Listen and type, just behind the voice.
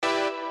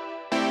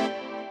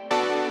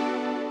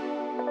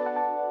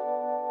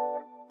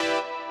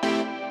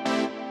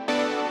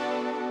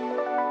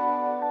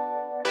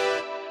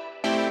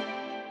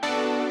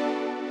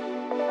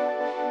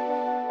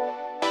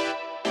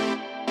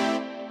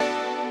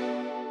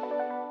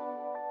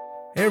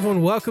Hey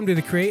everyone, welcome to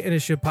the Create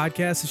Initiative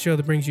podcast, a show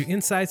that brings you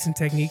insights and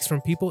techniques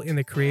from people in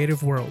the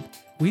creative world.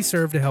 We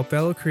serve to help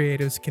fellow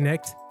creatives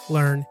connect,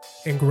 learn,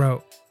 and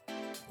grow.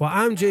 Well,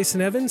 I'm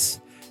Jason Evans.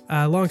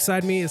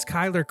 Alongside me is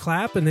Kyler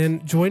Clapp, and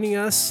then joining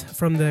us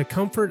from the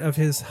comfort of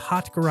his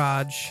hot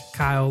garage,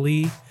 Kyle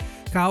Lee.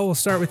 Kyle, we'll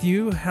start with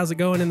you. How's it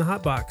going in the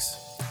hot box?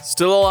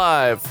 Still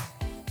alive.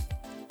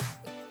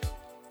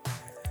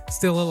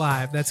 Still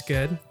alive. That's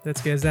good.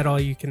 That's good. Is that all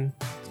you can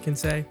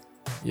say?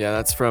 Yeah,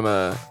 that's from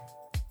a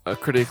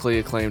critically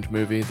acclaimed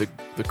movie,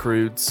 The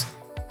Croods,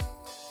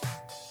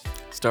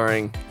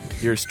 starring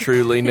yours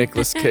truly,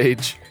 Nicolas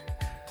Cage.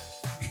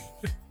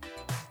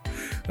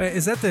 Wait,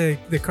 is that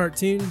the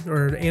cartoon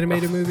or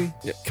animated movie?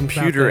 Yeah,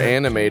 computer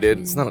animated.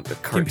 It's not a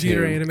cartoon.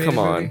 Computer animated Come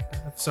on. movie?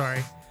 I'm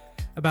sorry.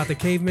 About the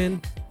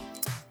cavemen?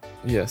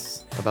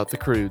 Yes, about the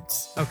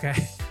Croods. Okay.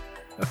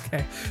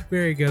 Okay.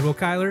 Very good. Well,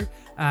 Kyler,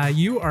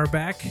 you are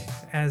back,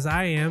 as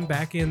I am,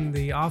 back in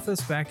the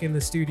office, back in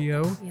the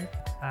studio. Yep.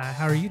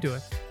 How are you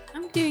doing?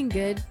 I'm doing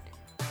good.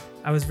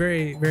 I was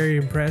very, very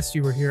impressed.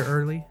 You were here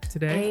early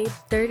today.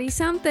 8:30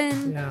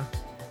 something. Yeah.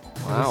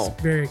 Wow. It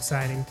was very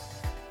exciting.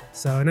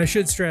 So, and I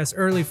should stress,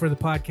 early for the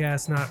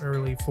podcast, not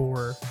early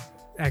for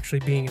actually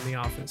being in the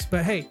office.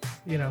 But hey,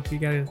 you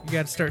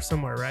gotta start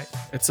somewhere, right?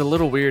 It's a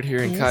little weird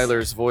hearing Yes.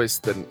 Kyler's voice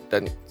that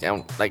doesn't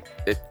sound like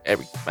it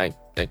every time.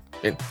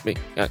 Me.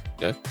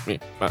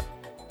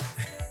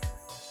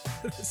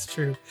 That's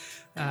true.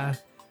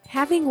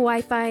 Having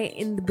Wi-Fi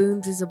in the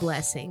boons is a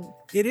blessing.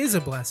 It is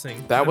a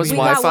blessing. That was We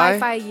Wi-Fi? got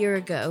Wi-Fi a year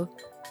ago.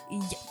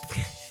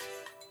 Yep.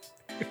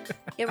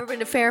 You ever been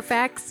to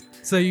Fairfax?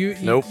 So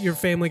Nope. your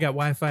family got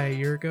Wi-Fi a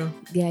year ago.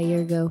 Yeah, a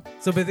year ago.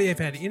 So, but they've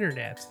had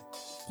internet.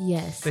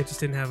 Yes. They just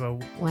didn't have a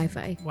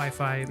Wi-Fi.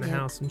 Wi-Fi in the Yep.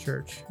 house in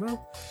church.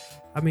 Well,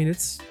 I mean,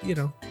 it's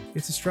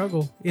a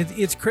struggle.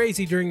 It's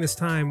crazy during this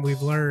time.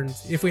 We've learned,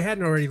 if we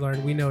hadn't already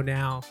learned, we know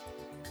now.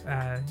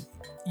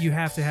 You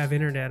have to have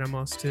internet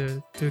almost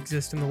to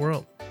exist in the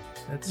world.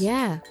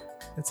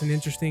 That's an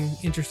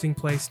interesting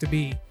place to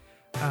be.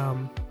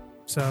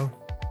 So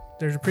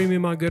there's a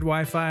premium on good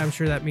Wi-Fi. I'm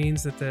sure that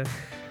means that the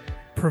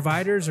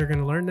providers are going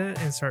to learn that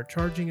and start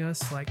charging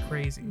us like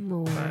crazy.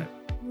 More. But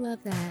Love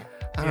that.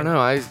 I don't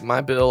know.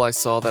 My bill, I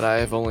saw that I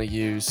have only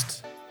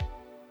used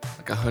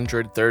like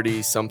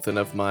 130 something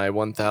of my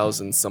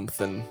 1,000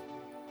 something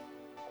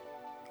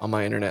on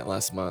my internet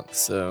last month.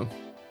 So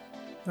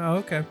oh,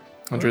 okay.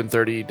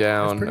 130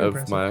 down pretty of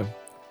impressive. my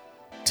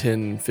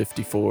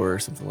 1054 or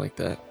something like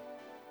that.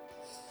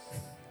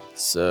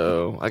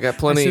 So I got I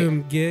plenty.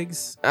 assume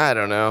gigs. I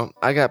don't know.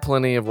 I got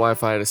plenty of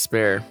Wi-Fi to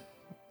spare.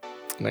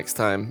 Next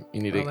time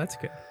you need Oh, it, that's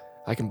good.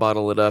 I can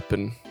bottle it up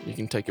and you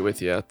can take it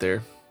with you out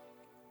there.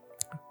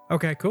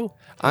 Okay, cool.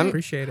 I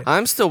appreciate it.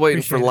 I'm still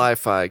waiting for Appreciate it.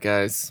 Li-Fi,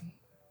 guys.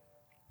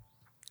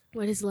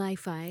 What is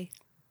Li-Fi?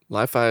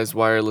 Li-Fi is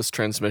wireless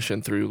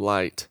transmission through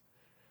light,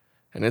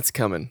 and it's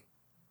coming.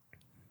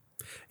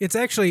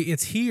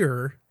 It's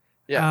here.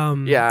 Yeah, I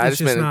I it's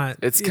just meant not.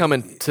 it's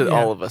coming to yeah.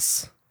 all of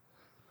us.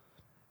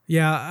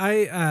 Yeah,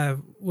 I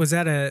was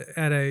at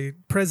a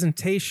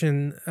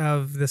presentation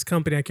of this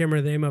company. I can't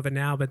remember the name of it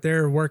now, but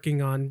they're working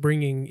on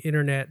bringing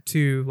internet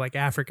to like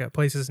Africa,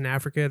 places in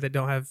Africa that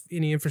don't have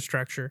any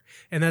infrastructure,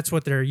 and that's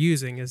what they're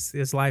using is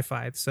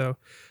Li-Fi. So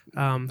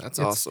That's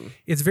awesome.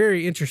 It's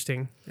very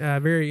interesting,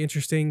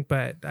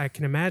 but I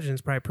can imagine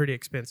it's probably pretty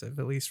expensive,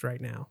 at least right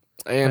now.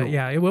 And But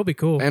yeah, it will be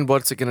cool. and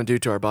what's it gonna do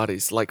to our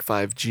bodies? Like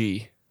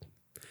 5G.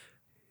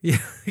 Yeah,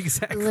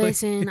 exactly.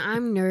 Listen,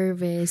 I'm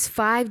nervous.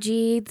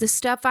 5G, the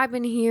stuff I've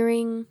been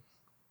hearing,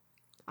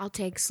 I'll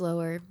take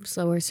slower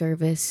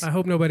service. I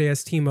hope nobody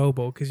has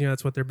T-Mobile because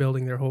that's what they're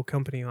building their whole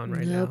company on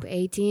right Nope, now.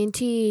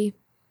 AT&T.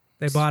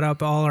 They bought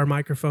up all our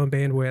microphone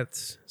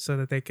bandwidths so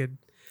that they could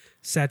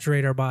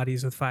saturate our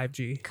bodies with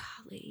 5G.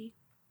 Golly.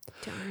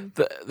 Darn.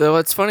 Though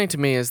what's funny to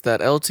me is that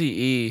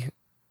LTE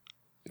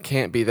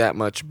can't be that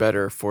much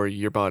better for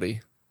your body.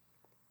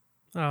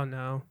 Oh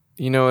no.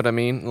 You know what I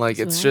mean? Like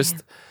That's it's what I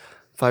just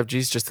 5G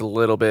is just a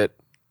little bit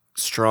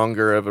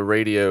stronger of a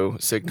radio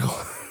signal.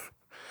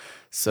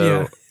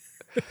 So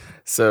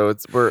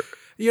we're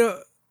yeah.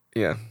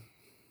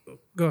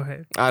 Go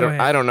ahead. I Go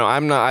ahead. don't know.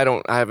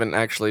 I haven't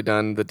actually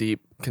done the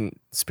deep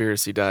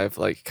conspiracy dive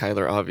like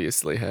Kyler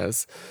obviously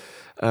has.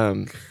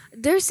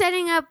 They're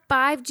setting up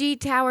 5G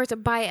towers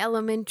by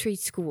elementary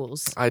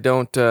schools. I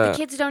don't The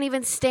kids don't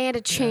even stand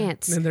a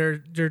chance. And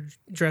they're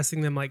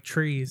dressing them like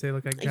trees. They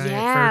look like giant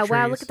Yeah, fir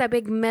wow, trees. look at that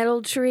big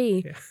metal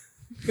tree. Yeah.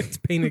 It's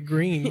painted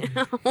green.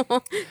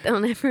 They'll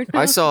never know.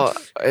 I saw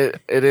it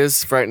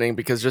is frightening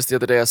because just the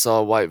other day I saw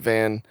a white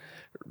van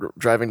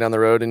driving down the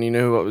road and you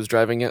know what was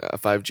driving it? A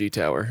 5G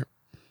tower.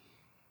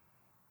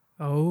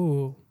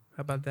 Oh,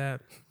 how about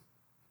that?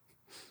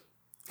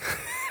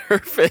 Her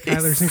face.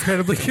 Tyler's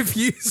incredibly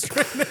confused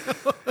right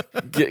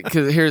now.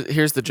 Because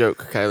here's the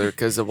joke, Kyler.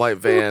 Because a white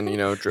van,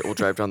 will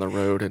drive down the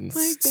road and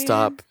White van,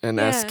 stop and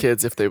ask yeah.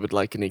 kids if they would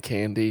like any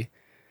candy.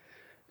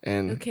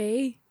 And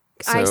Okay.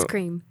 So- Ice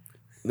cream.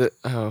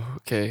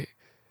 Okay.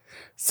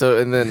 So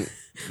and then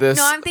this.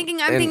 No, I'm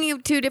thinking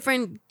of two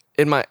different.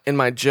 In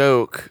my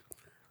joke,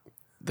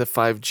 the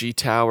 5G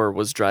tower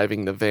was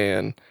driving the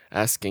van,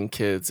 asking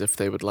kids if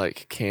they would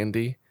like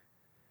candy.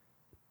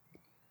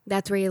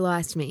 That's where you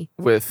lost me.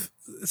 With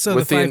So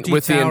with the the 5G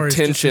with the tower is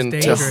just as intention to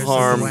dangerous as the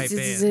harm white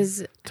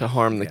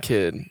van. the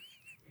kid.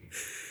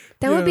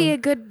 That would be Yeah. a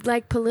good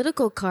like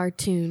political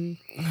cartoon.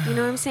 You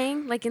know what I'm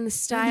saying? Like in the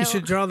style. You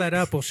should draw that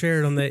up. We'll share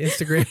it on the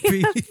Instagram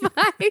feed.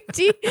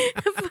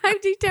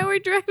 5G tower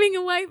driving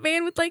a white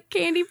van with like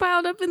candy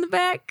piled up in the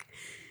back.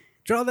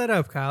 Draw that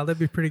up, Kyle. That'd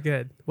be pretty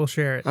good. We'll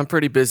share it. I'm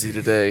pretty busy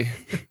today.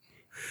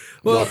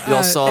 Well,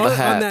 y'all saw the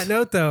hat. On that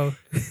note, though,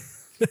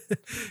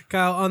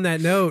 Kyle. On that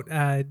note,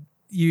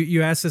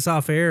 you asked us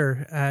off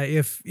air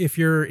if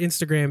your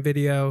Instagram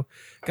video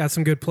got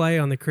some good play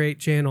on the Create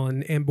channel,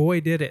 and boy,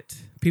 did it!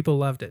 People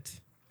loved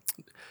it.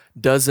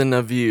 Dozen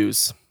of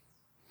views.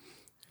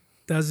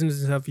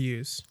 Dozens of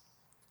views.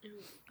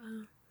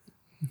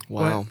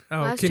 Wow. What?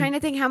 Oh, I was trying to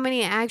think how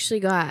many it actually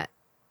got.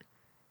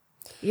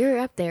 You're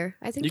up there.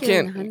 I think You you're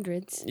in the can't-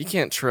 hundreds. You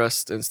can't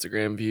trust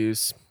Instagram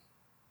views.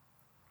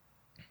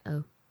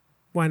 Oh.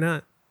 Why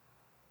not?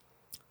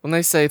 When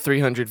they say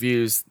 300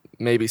 views,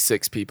 maybe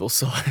 6 people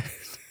saw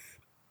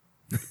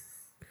it.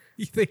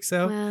 You think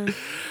so? Well,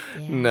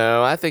 yeah.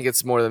 No, I think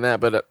it's more than that,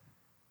 but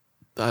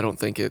I don't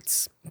think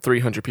it's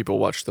 300 people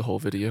watched the whole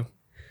video.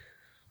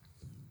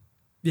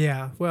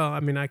 Yeah. Well, I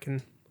mean, I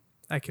can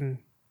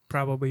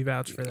probably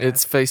vouch for that.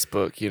 It's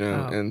Facebook, you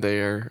know, Oh. and they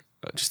are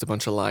just a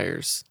bunch of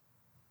liars.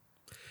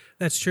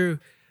 That's true.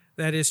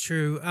 That is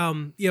true.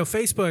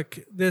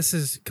 Facebook. This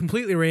is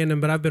completely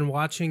random, but I've been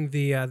watching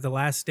the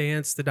Last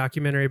Dance, the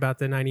documentary about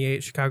the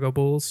 '98 Chicago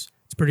Bulls.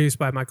 It's produced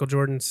by Michael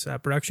Jordan's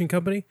production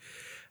company.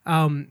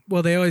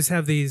 Well, they always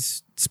have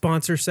these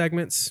sponsor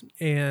segments,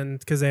 and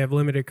because they have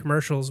limited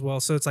commercials. Well,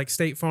 so it's like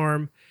State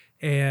Farm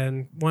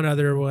and one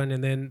other one,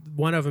 and then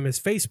one of them is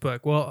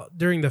Facebook. Well,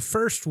 during the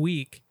first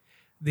week,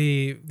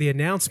 the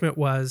announcement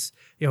was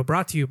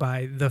brought to you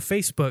by the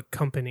Facebook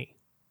company.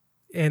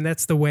 And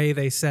that's the way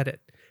they said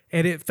it.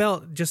 And it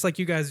felt just like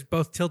you guys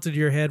both tilted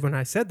your head when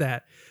I said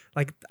that.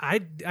 Like I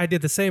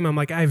did the same. I'm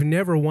like, I've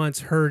never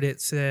once heard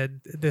it said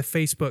the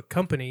Facebook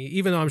company,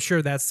 even though I'm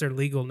sure that's their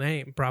legal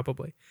name,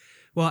 probably.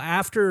 Well,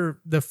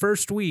 after the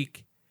first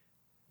week,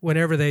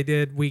 whenever they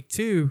did week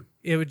 2,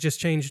 it would just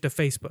change to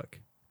Facebook,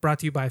 brought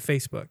to you by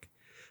Facebook.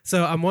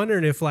 So I'm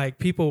wondering if like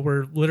people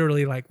were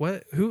literally like,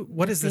 what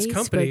is this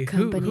company?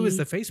 Who is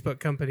the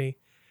Facebook company?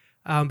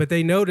 But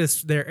they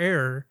noticed their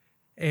error.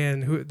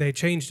 And they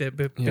changed it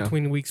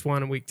between weeks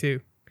 1 and week 2.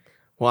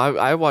 Well,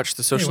 I watched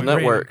The Social Anyway,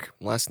 Network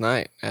last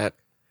night at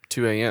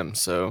 2 a.m.,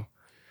 so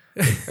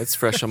it's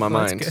fresh on my Well,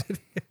 that's mind. good.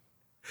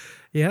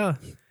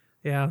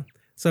 Yeah.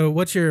 So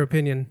what's your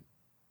opinion?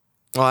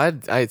 Well,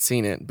 I had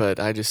seen it, but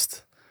I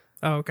just,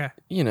 Oh, okay.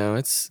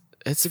 it's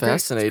a great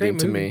fascinating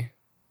to movie. me.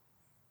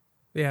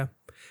 Yeah.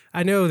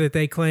 I know that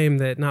they claim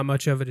that not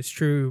much of it is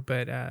true,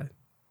 but,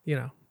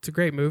 it's a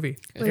great movie.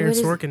 Wait, Aaron what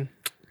is- Sorkin.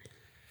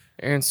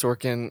 Aaron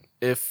Sorkin,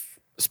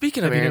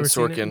 speaking of Have you Aaron never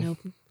seen it? Sorkin, Nope.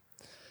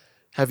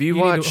 have you You need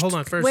watched? to, hold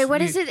on first. Wait,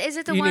 what you, is it? Is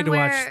it the you one need to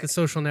where? watch The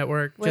Social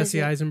Network. What is Jesse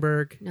it?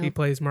 Eisenberg. He No.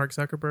 plays Mark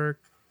Zuckerberg.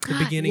 The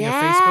beginning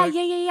yeah, of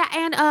Facebook.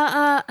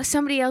 Yeah. And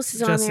somebody else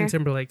is on Justin there.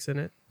 Timberlake's in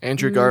it.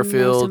 Andrew No,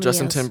 Garfield, somebody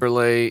Justin else.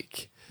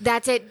 Timberlake,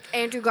 That's it.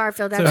 Andrew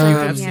Garfield. That's So you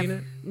what have I'm seen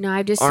it? No,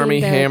 I've just Armie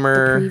seen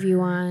Hammer, the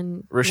preview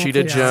on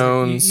Rashida Netflix.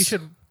 Jones.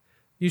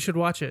 You should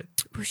watch it.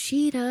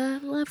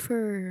 Rashida, love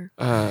her.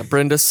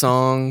 Brenda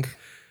Song.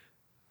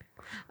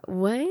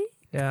 What?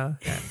 Yeah.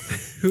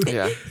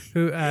 Yeah.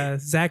 Who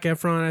Zac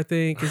Efron, I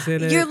think, is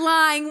in it. You're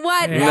lying.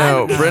 What? Yeah.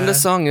 No, Uh, Brenda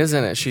Song is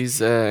in it.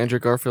 She's Andrew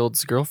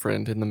Garfield's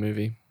girlfriend in the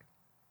movie.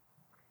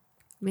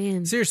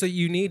 Man, Seriously,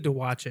 you need to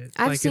watch it.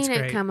 I've it's seen it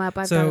great. come up.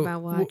 I've So, thought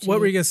about watching. what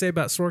were you it. gonna say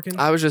about Sorkin?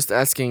 I was just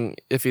asking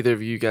if either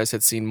of you guys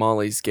had seen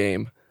Molly's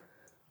Game.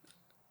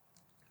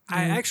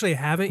 I actually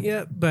haven't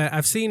yet, but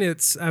I've seen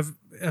it's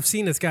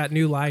got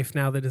new life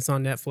now that it's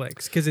on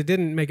Netflix because it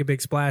didn't make a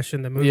big splash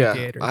in the movie Yeah,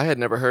 theater. I had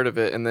never heard of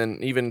it, and then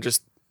even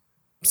just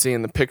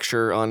seeing the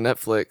picture on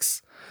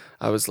Netflix,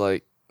 I was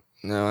like,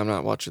 no, I'm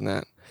not watching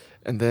that.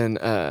 And then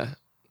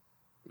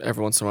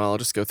every once in a while, I'll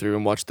just go through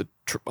and watch the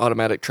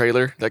automatic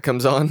trailer that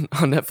comes on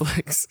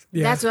Netflix.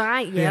 yeah. That's what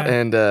I. Yep. Yeah.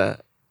 And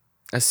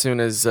as soon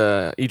as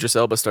Idris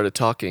Elba started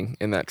talking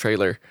in that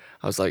trailer,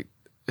 I was like,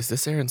 is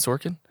this Aaron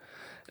Sorkin?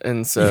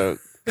 And so,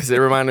 because it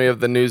reminded me of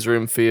the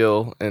newsroom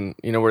feel and,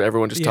 where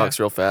everyone just Yeah. talks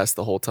real fast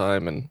the whole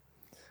time. And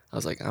I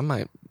was like, I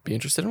might be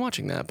interested in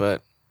watching that,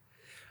 but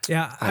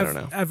Yeah, I don't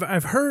know.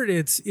 I've heard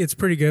it's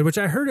pretty good, which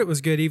I heard it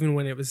was good even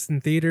when it was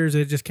in theaters.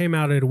 It just came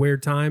out at a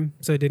weird time,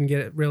 so it didn't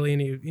get really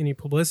any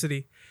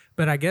publicity.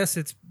 But I guess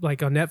it's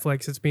like on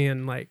Netflix, it's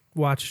being like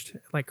watched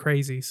like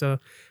crazy. So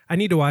I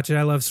need to watch it.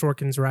 I love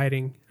Sorkin's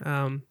writing.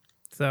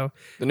 So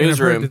the and I've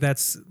heard newsroom,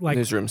 that's like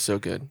newsroom's so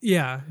good.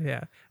 yeah.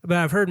 But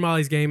I've heard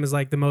Molly's Game is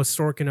like the most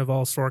Sorkin of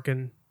all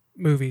Sorkin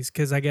movies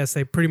because I guess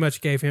they pretty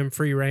much gave him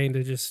free reign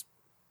to just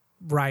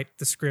write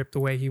the script the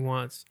way he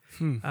wants.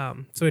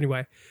 So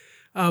anyway.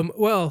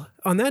 Well,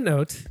 on that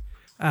note,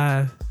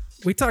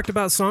 we talked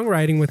about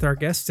songwriting with our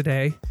guest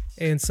today,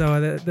 And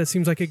so that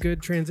seems like a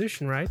good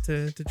transition, right?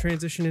 To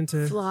transition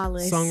into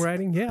Flawless.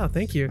 songwriting. Yeah,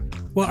 thank you.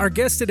 Well, our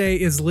guest today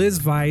is Liz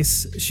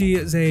Vice. She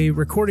is a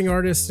recording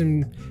artist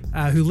and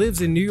who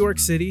lives in New York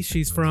City.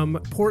 She's from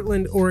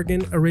Portland,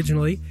 Oregon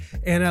originally.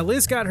 And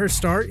Liz got her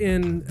start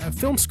in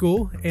film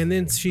school, and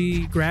then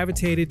she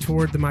gravitated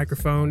toward the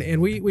microphone.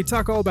 And we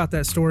talk all about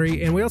that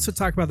story. And we also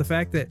talk about the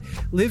fact that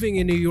living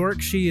in New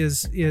York, she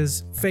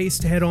is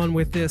faced head on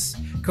with this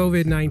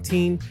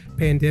COVID-19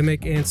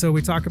 pandemic. And so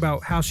we talk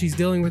about how she's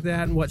dealing with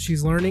that and what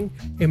she's learning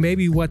and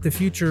maybe what the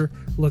future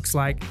looks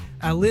like.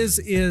 Liz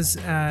is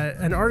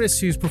an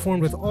artist who's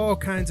performed with all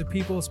kinds of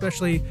people,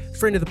 especially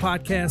friend of the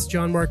podcast,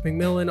 John Mark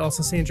McMillan,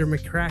 also Sandra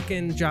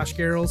McCracken, Josh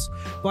Garrels,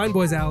 Blind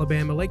Boys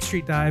Alabama, Lake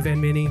Street Dive,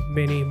 and many,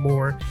 many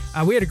more.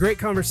 We had a great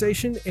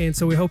conversation, and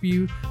so we hope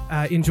you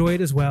enjoy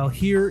it as well.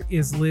 Here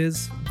is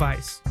Liz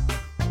Vice.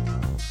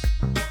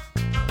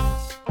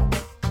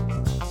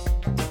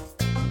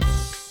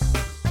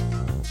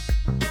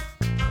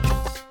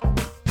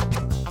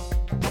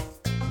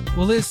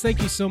 Well, Liz, thank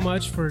you so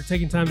much for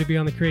taking time to be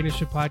on the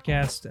Creatorship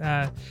podcast.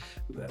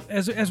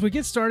 As we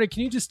get started,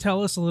 can you just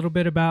tell us a little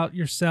bit about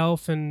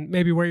yourself and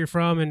maybe where you're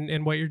from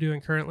and what you're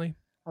doing currently?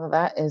 Well,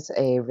 that is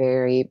a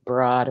very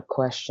broad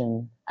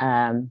question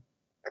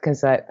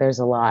because there's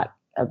a lot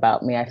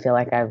about me. I feel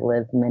like I've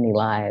lived many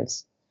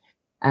lives,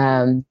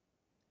 but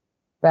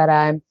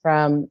I'm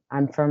from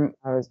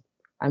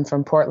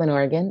Portland,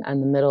 Oregon. I'm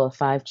the middle of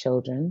 5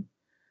 children.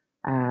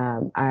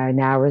 I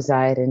now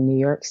reside in New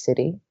York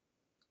City.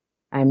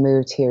 I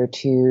moved here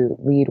to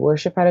lead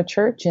worship at a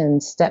church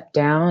and stepped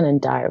down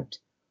and dived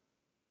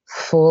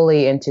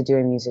fully into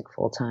doing music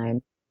full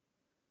time.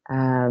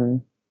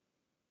 And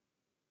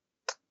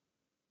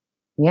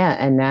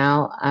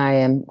now I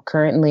am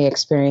currently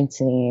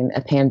experiencing a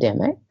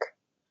pandemic,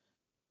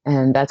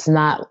 and that's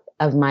not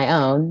of my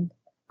own,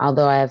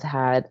 although I have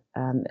had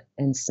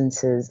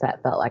instances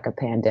that felt like a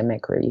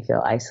pandemic where you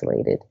feel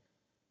isolated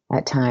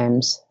at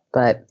times.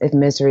 But if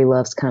misery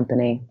loves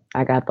company,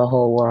 I got the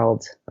whole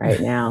world right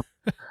now.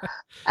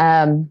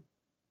 I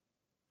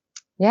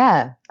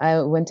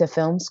went to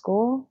film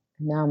school.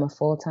 Now I'm a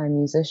full-time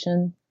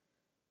musician.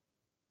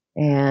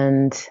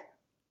 And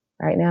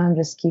right now I'm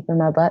just keeping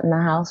my butt in the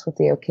house with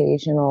the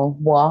occasional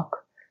walk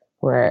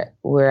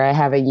where I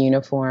have a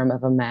uniform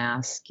of a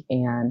mask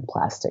and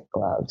plastic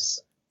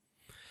gloves.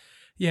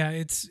 Yeah,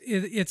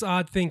 it's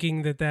odd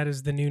thinking that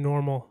is the new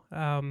normal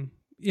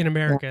in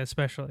America,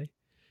 especially.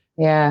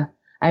 Yeah.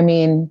 I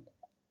mean,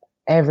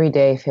 every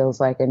day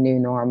feels like a new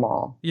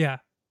normal. Yeah.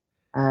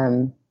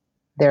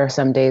 There are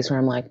some days where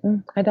I'm like,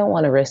 I don't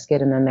want to risk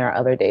it. And then there are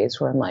other days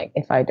where I'm like,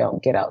 if I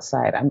don't get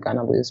outside, I'm going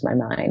to lose my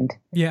mind.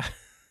 Yeah.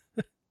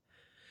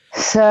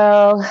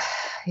 So,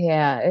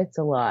 yeah, it's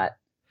a lot.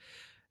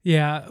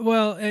 Yeah.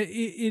 Well,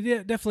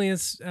 it definitely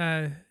is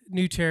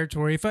new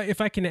territory. If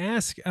I can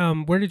ask,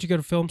 where did you go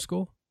to film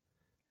school?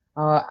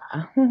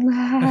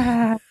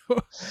 I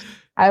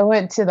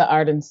went to the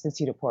Art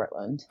Institute of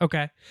Portland.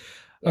 Okay.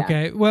 Yeah.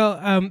 Okay. Well,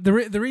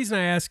 the reason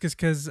I ask is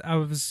because I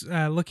was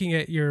looking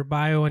at your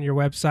bio on your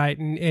website,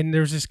 and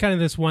there's just kind of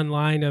this one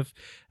line of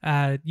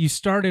you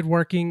started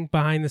working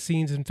behind the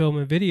scenes in film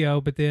and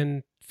video, but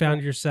then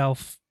found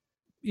yourself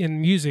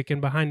in music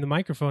and behind the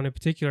microphone in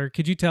particular.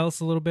 Could you tell us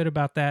a little bit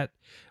about that,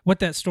 what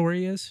that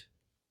story is?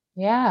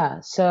 Yeah.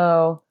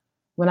 So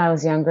when I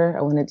was younger,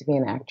 I wanted to be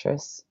an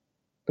actress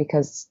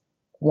because,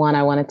 one,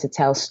 I wanted to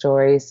tell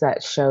stories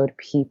that showed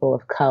people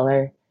of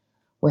color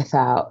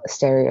without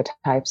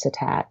stereotypes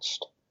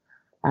attached,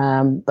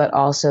 but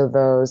also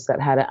those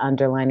that had an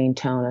underlining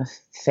tone of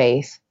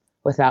faith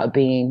without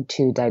being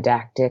too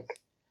didactic.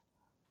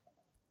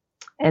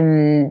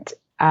 And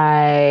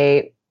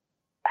I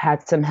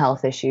had some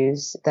health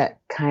issues that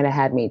kind of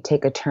had me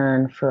take a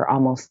turn for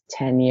almost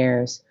 10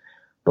 years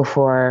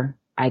before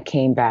I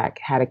came back,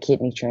 had a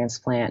kidney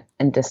transplant,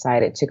 and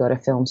decided to go to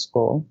film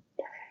school.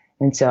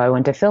 And so I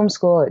went to film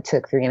school. It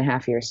took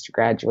 3.5 years to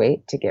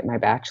graduate to get my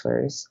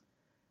bachelor's.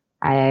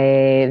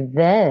 I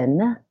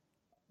then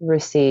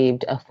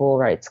received a full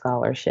ride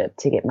scholarship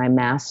to get my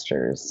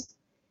master's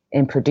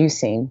in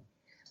producing,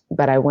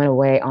 but I went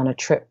away on a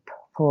trip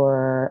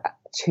for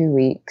 2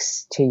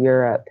 weeks to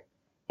Europe,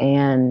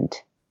 and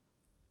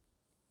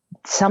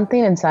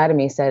something inside of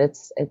me said,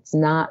 it's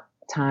not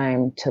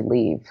time to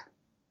leave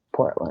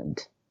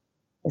Portland.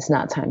 It's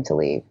not time to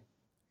leave.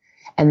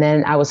 And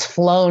then I was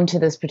flown to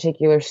this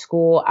particular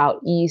school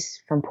out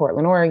east from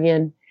Portland,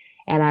 Oregon,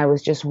 and I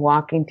was just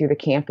walking through the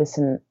campus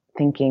and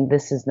thinking,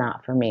 this is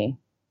not for me.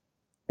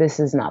 This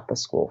is not the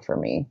school for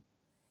me.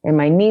 And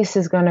my niece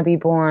is going to be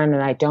born,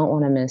 and I don't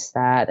want to miss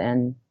that.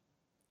 And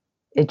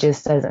it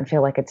just doesn't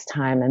feel like it's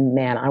time. And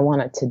man, I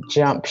wanted to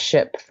jump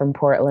ship from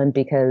Portland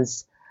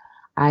because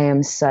I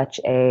am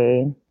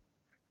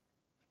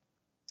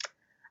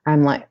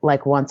I'm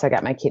like once I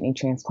got my kidney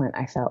transplant,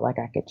 I felt like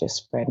I could just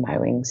spread my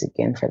wings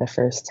again for the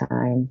first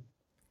time.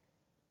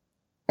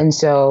 And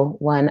so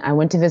when I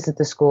went to visit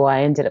the school,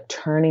 I ended up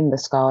turning the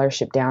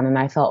scholarship down, and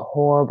I felt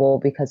horrible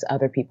because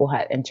other people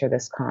had entered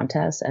this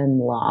contest and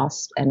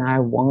lost, and I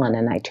won,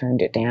 and I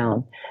turned it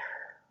down.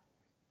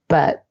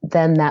 But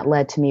then that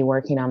led to me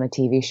working on a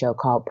TV show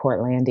called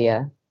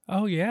Portlandia.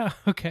 Oh yeah.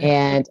 Okay.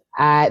 And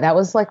that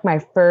was like my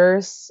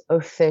first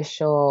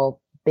official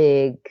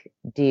big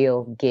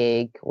deal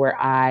gig where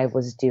I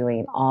was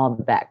doing all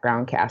the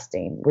background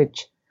casting,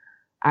 which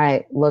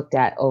I looked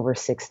at over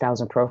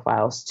 6,000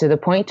 profiles, to the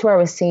point to where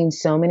I was seeing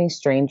so many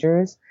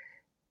strangers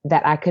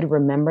that I could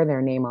remember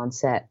their name on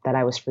set that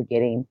I was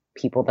forgetting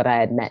people that I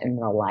had met in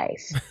real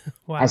life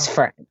Wow. as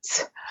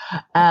friends.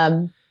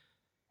 And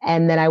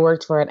then I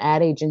worked for an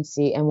ad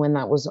agency. And when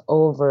that was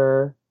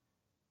over,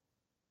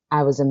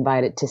 I was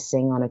invited to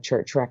sing on a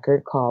church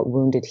record called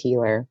Wounded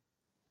Healer.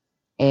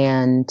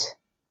 And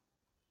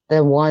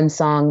the one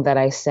song that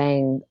I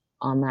sang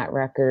on that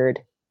record,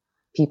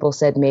 people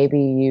said, maybe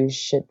you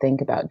should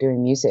think about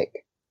doing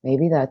music.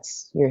 Maybe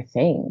that's your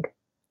thing.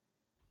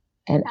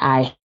 And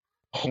I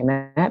hated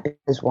that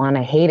because, one,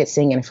 I hated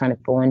singing in front of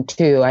people, and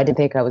two, I didn't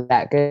think I was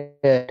that good.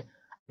 I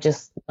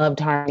just loved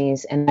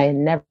harmonies, and I had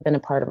never been a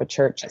part of a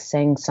church that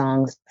sang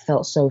songs that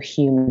felt so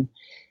human,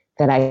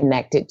 that I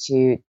connected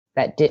to,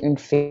 that didn't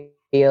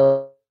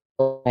feel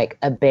like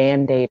a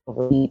Band-Aid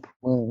or a deep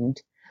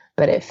wound,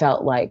 but it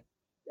felt like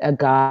a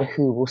God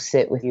who will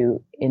sit with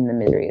you in the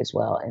misery as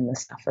well, in the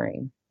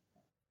suffering.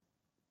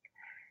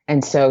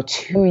 And so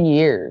 2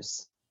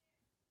 years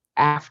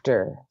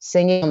after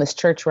singing on this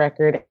church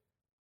record,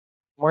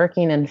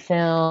 working in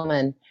film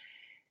and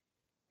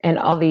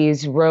all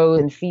these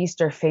roads and feast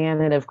or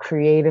famine of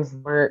creative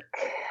work,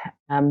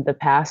 the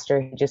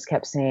pastor, he just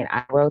kept saying,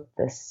 I wrote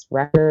this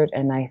record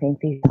and I think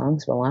these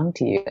songs belong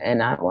to you.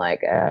 And I'm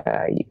like,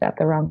 you got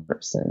the wrong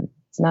person.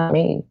 It's not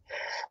me.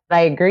 But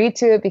I agreed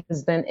to it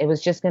because then it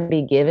was just going to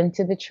be given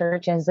to the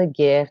church as a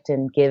gift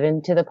and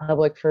given to the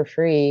public for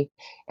free.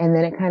 And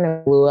then it kind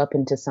of blew up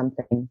into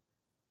something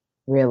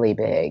really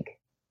big,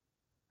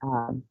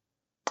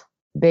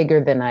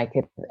 bigger than I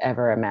could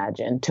ever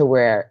imagine, to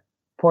where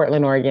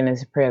Portland, Oregon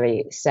is a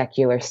pretty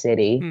secular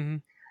city.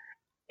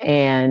 Mm-hmm.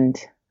 And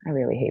I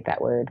really hate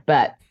that word,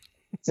 but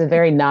it's a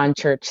very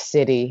non-church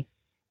city.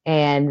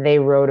 And they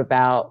wrote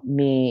about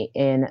me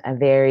in a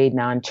very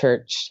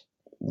non-church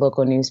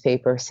local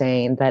newspaper,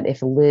 saying that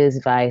if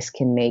Liz Weiss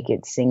can make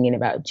it singing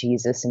about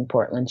Jesus in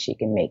Portland, she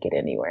can make it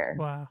anywhere.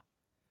 Wow.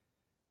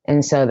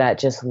 And so that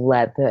just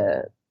carved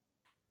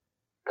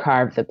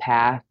the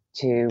path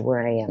to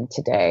where I am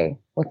today,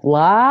 with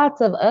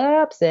lots of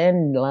ups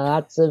and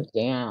lots of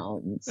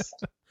downs.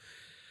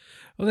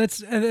 Well,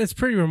 that's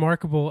pretty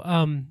remarkable.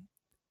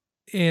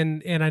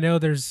 And I know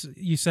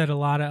you said a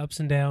lot of ups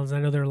and downs.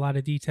 I know there are a lot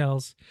of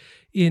details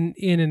in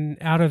and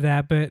out of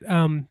that, but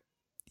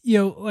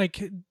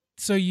like,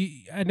 so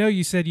I know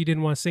you said you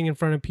didn't want to sing in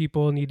front of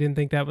people and you didn't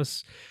think that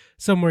was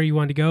somewhere you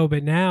wanted to go,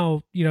 but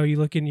now, you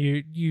look in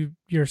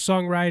you're a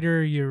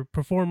songwriter, you're a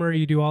performer,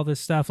 you do all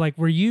this stuff. Like,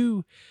 were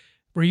you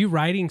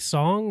writing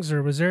songs,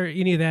 or was there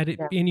any of that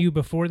in you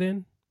before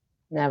then?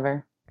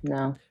 Never.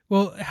 No.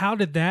 Well, what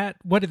did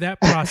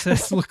that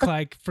process look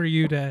like for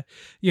you to,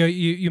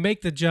 you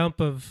make the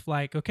jump of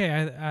like,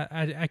 okay,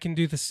 I can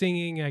do the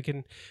singing, I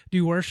can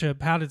do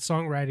worship. How did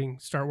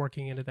songwriting start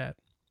working into that?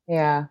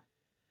 Yeah.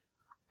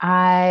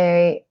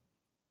 I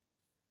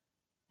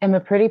am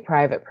a pretty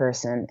private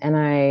person, and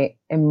I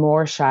am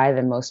more shy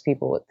than most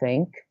people would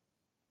think.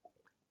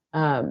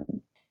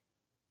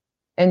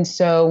 And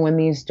so when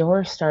these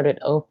doors started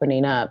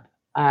opening up,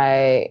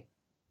 I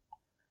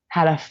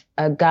had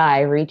a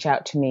guy reach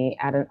out to me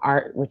at an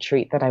art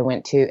retreat that I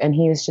went to, and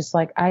he was just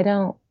like,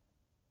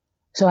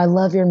 so I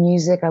love your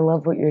music. I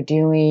love what you're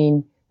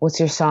doing. What's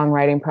your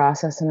songwriting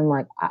process? And I'm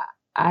like,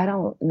 I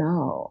don't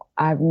know.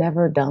 I've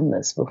never done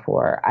this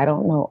before. I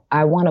don't know.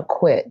 I want to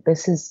quit.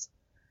 This is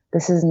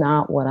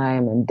not what I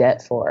am in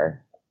debt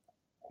for.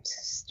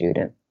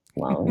 Student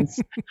loans.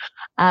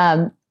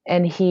 And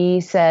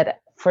he said,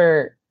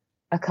 for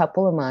a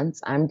couple of months,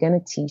 I'm going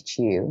to teach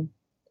you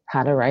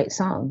how to write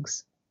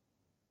songs.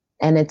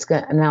 And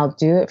I'll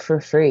do it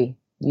for free.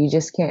 You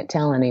just can't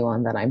tell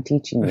anyone that I'm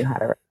teaching you how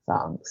to write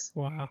songs.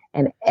 Wow.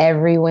 And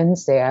every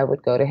Wednesday I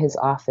would go to his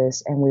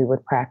office and we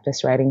would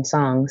practice writing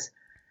songs.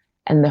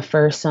 And the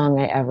first song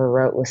I ever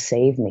wrote was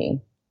Save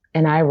Me.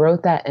 And I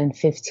wrote that in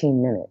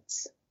 15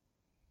 minutes.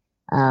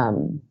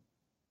 And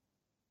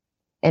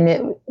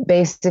it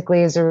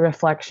basically is a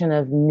reflection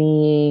of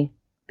me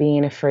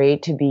being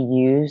afraid to be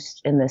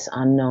used in this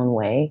unknown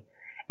way.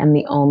 And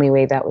the only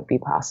way that would be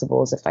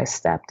possible is if I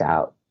stepped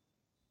out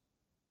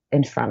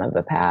in front of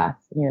the path,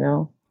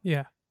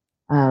 Yeah.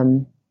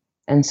 And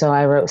so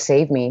I wrote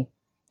Save Me.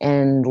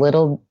 And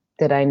little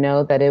did I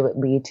know that it would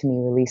lead to me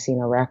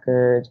releasing a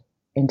record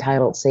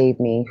entitled Save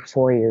Me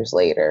 4 years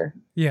later.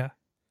 Yeah.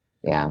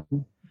 Yeah.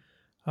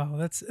 Oh,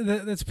 that's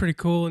pretty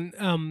cool.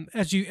 And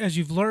as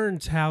you've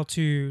learned how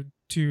to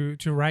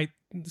write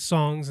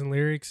songs and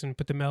lyrics and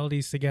put the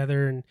melodies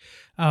together, and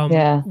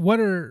what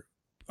are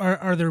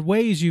there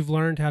ways you've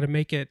learned how to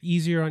make it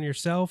easier on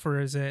yourself, or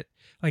is there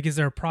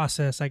a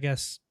process, I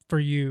guess, for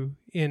you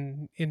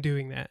in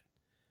doing that?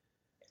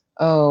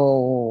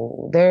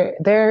 Oh,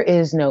 there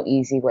is no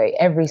easy way.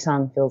 Every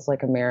song feels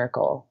like a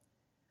miracle.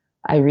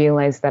 I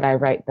realize that I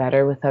write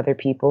better with other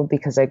people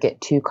because I get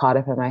too caught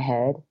up in my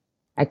head.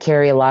 I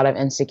carry a lot of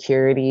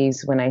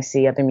insecurities when I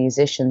see other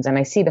musicians, and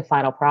I see the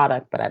final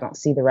product, but I don't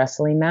see the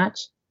wrestling match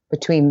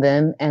between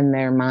them and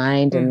their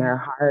mind and their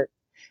heart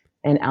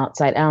and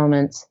outside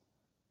elements.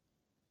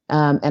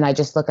 And I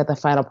just look at the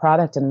final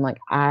product and I'm like,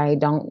 I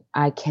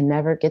can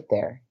never get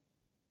there.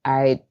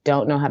 I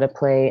don't know how to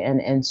play an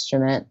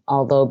instrument.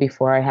 Although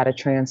before I had a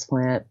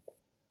transplant,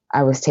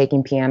 I was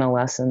taking piano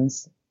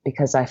lessons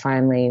because I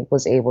finally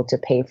was able to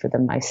pay for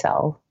them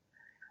myself.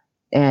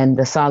 And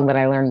the song that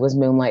I learned was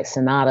Moonlight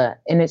Sonata.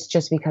 And it's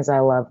just because I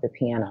love the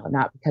piano,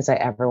 not because I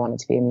ever wanted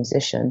to be a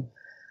musician.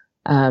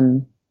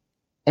 And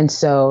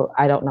so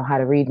I don't know how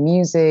to read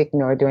music,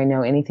 nor do I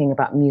know anything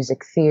about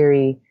music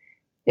theory.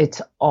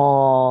 It's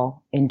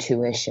all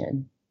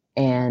intuition.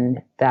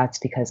 And that's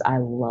because I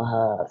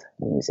love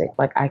music.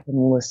 Like, I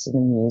can listen to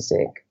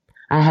music.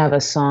 I have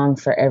a song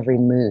for every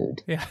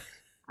mood. Yeah.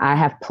 I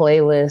have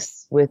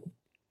playlists with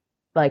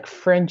like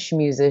French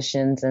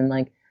musicians and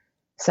like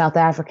South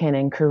African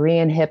and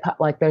Korean hip hop.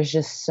 Like, there's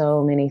just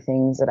so many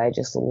things that I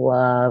just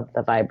love,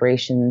 the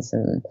vibrations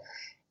and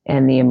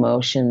the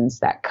emotions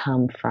that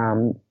come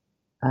from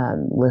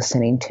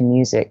listening to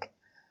music.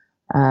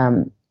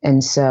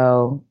 And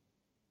so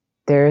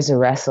there's a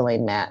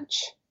wrestling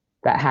match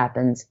that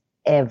happens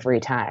every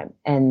time.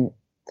 And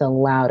the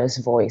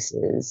loudest voice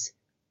is,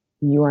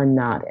 "You are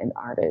not an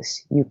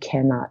artist. You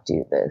cannot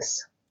do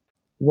this.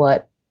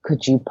 What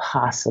could you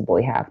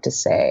possibly have to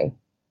say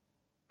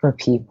for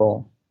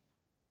people,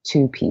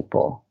 to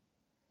people?"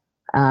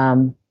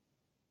 And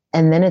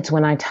then it's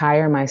when I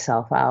tire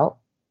myself out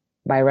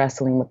by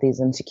wrestling with these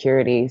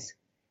insecurities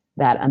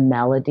that a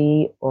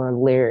melody or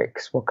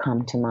lyrics will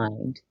come to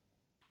mind.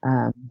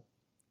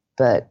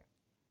 But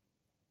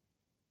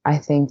I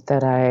think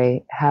that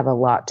I have a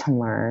lot to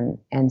learn.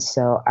 And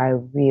so I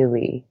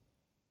really,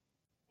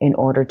 in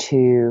order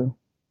to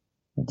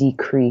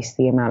decrease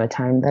the amount of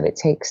time that it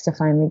takes to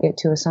finally get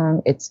to a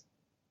song, it's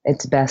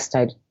best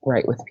I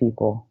write with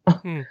people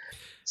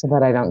so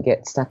that I don't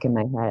get stuck in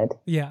my head.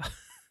 Yeah.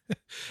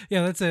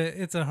 Yeah,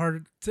 it's a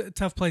hard,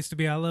 tough place to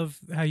be. I love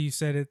how you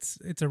said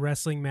it's a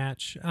wrestling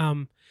match,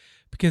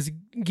 because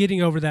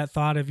getting over that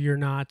thought of you're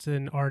not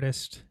an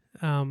artist,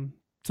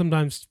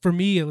 sometimes, for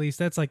me at least,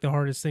 that's like the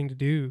hardest thing to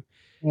do.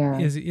 Yeah.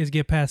 Is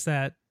get past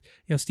that.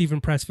 You know,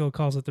 Stephen Pressfield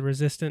calls it the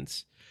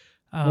resistance.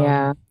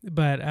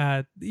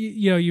 But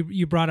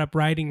you brought up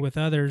writing with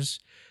others.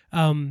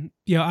 I'm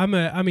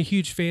a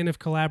huge fan of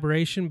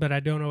collaboration, but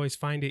I don't always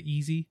find it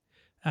easy.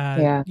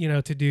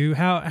 To do.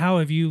 How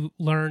have you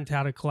learned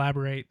how to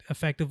collaborate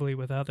effectively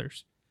with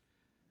others?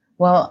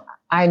 Well,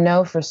 I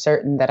know for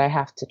certain that I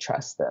have to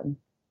trust them,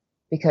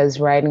 because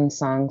writing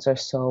songs are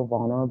so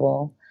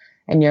vulnerable,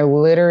 and you're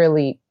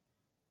literally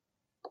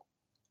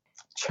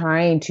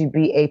trying to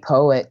be a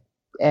poet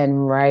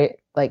and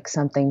write like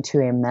something to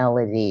a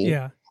melody.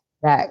 Yeah.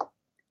 That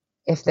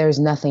if there's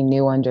nothing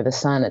new under the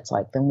sun, it's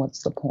like, then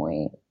what's the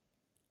point?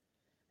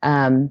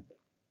 And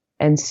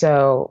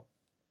so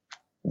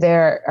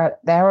there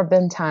have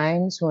been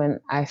times when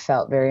I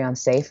felt very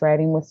unsafe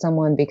writing with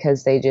someone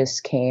because they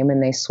just came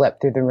and they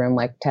swept through the room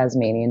like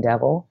Tasmanian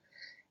devil.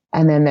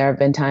 And then there have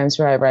been times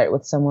where I write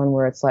with someone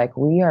where it's like,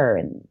 we are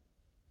in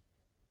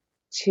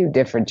two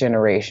different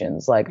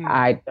generations. Like,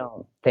 I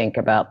don't think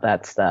about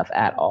that stuff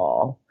at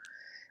all.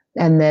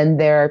 And then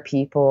there are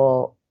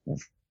people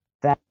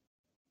that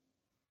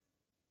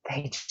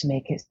they just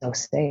make it so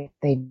safe.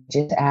 They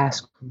just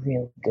ask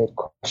really good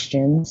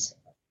questions.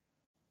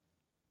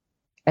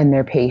 And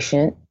they're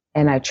patient,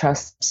 and I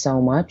trust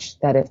so much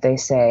that if they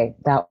say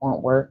that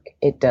won't work,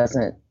 it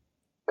doesn't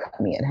cut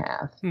me in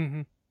half.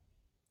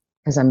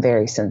 Because I'm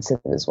very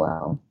sensitive as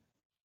well.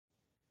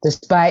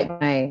 Despite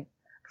my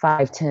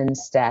 5'10"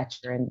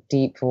 stature and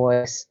deep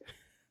voice,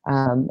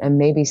 and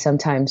maybe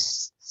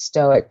sometimes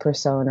stoic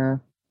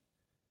persona,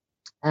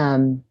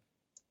 I'm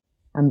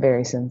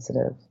very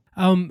sensitive.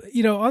 On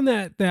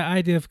that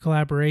idea of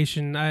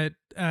collaboration,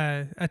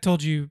 I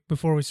told you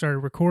before we started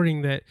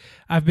recording that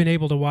I've been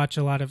able to watch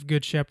a lot of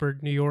Good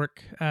Shepherd New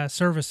York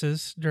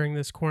services during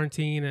this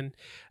quarantine, and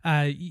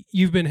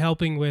you've been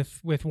helping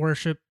with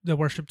worship, the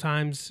worship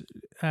times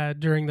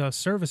during those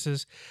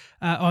services.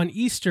 On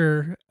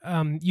Easter,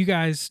 you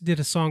guys did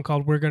a song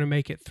called "We're Gonna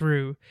Make It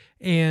Through,"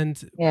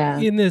 and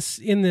in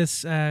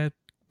this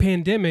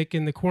pandemic,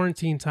 in the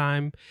quarantine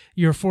time,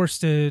 you're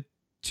forced to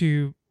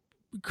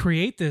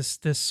create this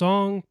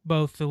song,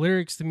 both the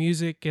lyrics, the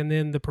music, and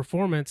then the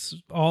performance,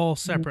 all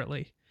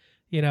separately.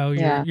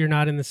 You're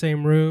not in the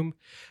same room.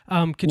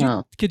 Could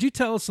you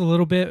tell us a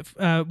little bit?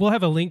 We'll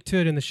have a link to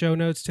it in the show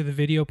notes to the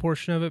video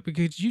portion of it. But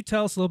could you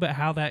tell us a little bit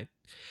how that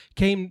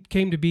came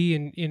to be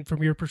in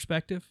from your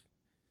perspective?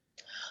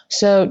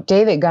 So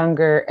David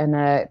Gunger and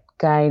a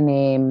guy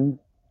named,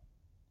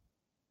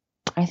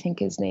 I think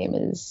his name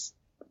is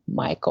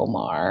Michael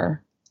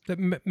Marr.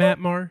 Matt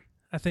Marr,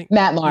 I think.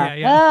 Matt Marr.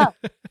 Yeah.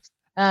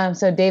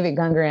 So David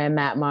Gunger and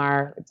Matt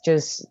Marr,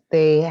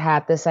 they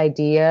had this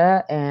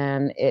idea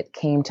and it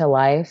came to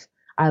life.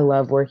 I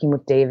love working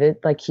with David.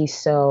 Like, he's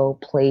so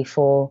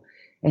playful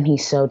And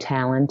he's so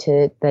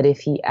talented that if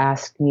he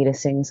asked me to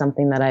sing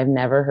something that I've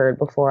never heard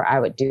before, I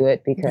would do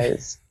it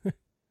because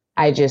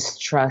I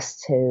just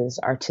trust his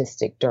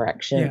artistic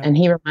direction. Yeah. And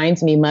he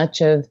reminds me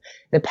much of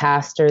the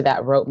pastor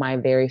that wrote my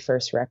very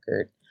first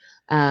record.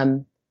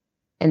 And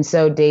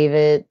so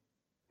David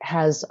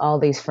has all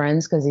these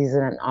friends because he's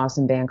in an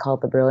awesome band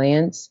called The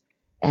Brilliance,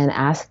 and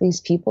asked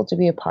these people to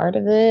be a part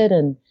of it.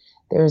 And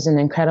there's an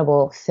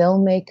incredible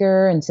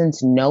filmmaker. And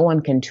since no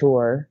one can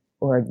tour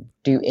or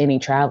do any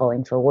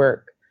traveling for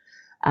work,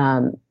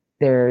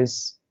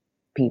 there's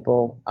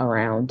people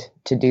around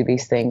to do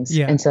these things.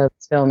 Yeah. And so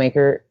this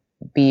filmmaker,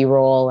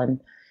 B-roll, and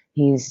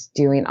he's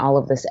doing all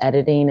of this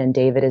editing, and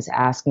David is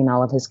asking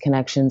all of his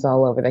connections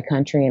all over the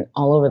country and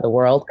all over the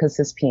world, because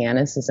his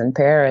pianist is in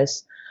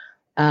Paris,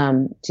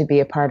 to be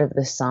a part of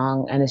this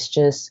song. And it's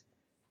just,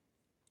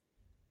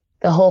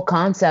 the whole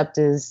concept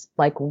is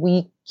like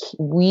we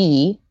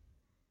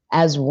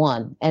as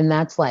one, and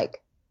that's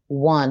like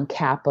one,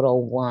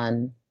 capital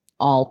one,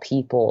 all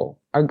people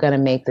are going to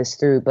make this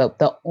through. But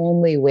the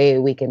only way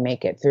we can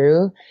make it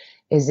through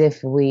is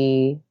if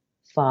we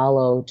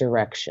follow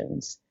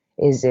directions,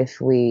 is if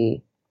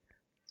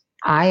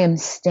I am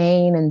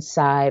staying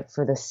inside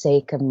for the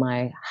sake of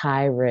my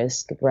high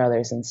risk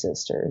brothers and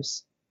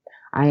sisters.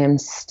 I am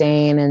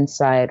staying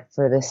inside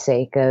for the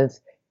sake of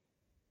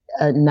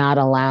not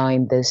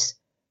allowing this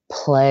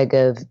plague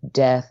of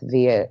death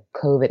via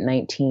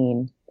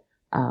COVID-19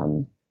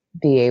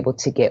 be able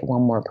to get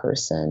one more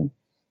person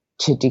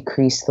to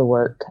decrease the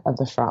work of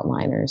the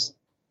frontliners.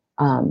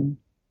 And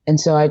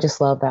so I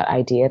just love that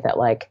idea that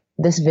like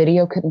this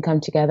video couldn't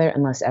come together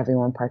unless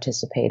everyone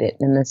participated.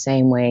 In the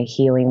same way,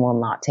 healing will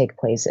not take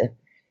place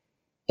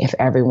if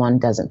everyone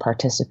doesn't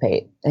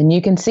participate. And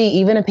you can see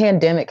even a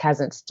pandemic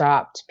hasn't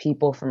stopped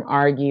people from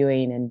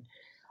arguing and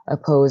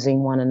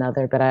opposing one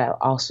another, but I've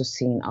also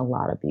seen a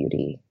lot of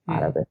beauty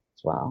out of it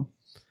as well.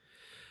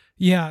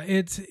 Yeah,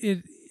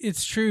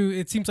 it's true.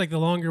 It seems like the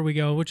longer we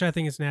go, which I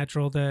think is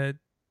natural, that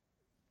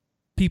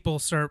people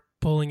start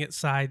pulling at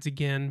sides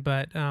again.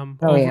 But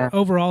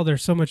overall,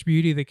 there's so much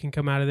beauty that can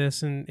come out of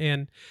this, and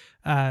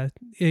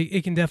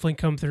it can definitely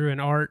come through in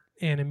art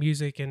and in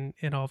music and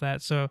all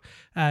that. So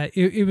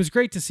it was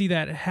great to see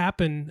that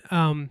happen.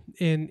 And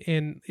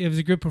it was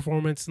a good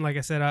performance. And like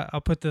I said,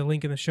 I'll put the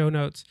link in the show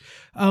notes.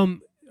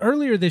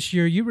 Earlier this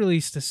year, you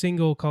released a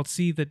single called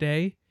 "See the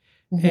Day."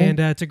 Mm-hmm. And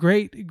it's a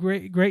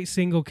great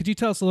single. Could you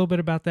tell us a little bit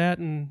about that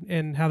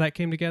and how that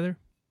came together?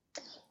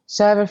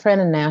 So I have a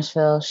friend in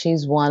Nashville.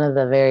 She's one of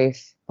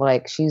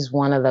she's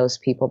one of those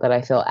people that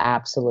I feel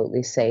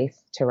absolutely safe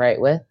to write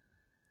with.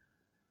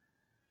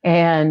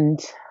 And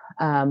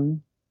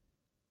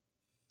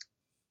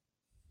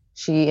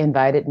she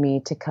invited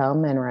me to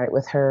come and write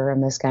with her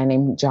and this guy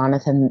named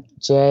Jonathan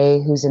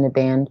J., who's in a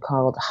band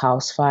called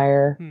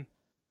Housefire,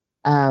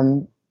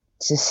 to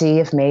see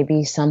if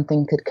maybe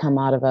something could come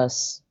out of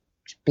us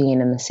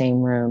being in the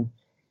same room.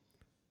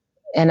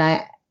 And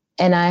I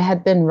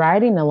had been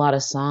writing a lot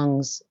of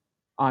songs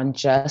on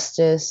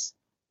justice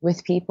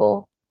with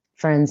people,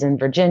 friends in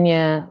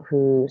Virginia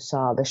who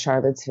saw the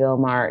Charlottesville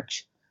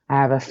March. I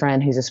have a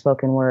friend who's a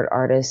spoken word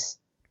artist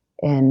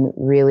and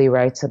really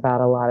writes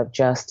about a lot of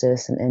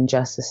justice and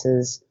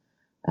injustices.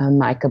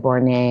 Micah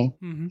Bornay,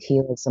 he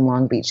lives in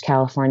Long Beach,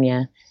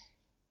 California.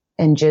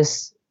 And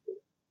just,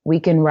 we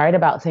can write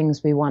about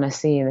things we want to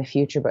see in the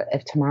future, but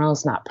if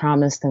tomorrow's not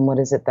promised, then what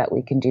is it that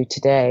we can do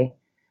today?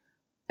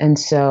 And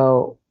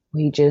so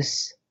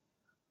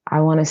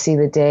I want to see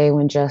the day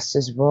when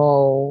justice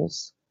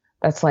rolls.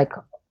 That's like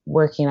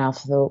working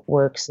off the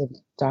works of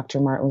Dr.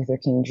 Martin Luther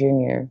King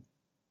Jr.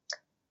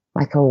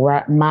 Like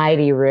a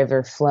mighty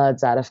river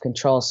floods out of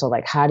control. So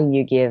like, how do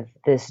you give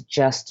this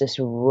justice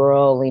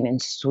rolling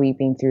and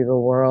sweeping through the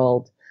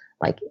world,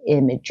 like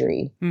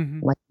imagery,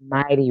 like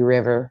mighty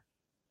river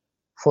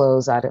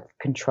flows out of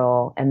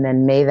control? And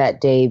then may that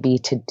day be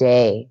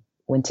today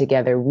when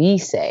together we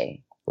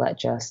say, let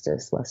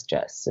justice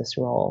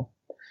roll.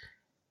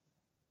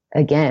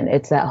 Again,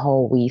 it's that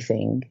whole we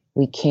thing.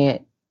 We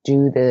can't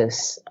do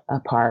this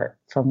apart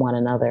from one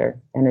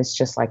another. And it's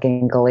just like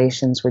in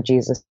Galatians where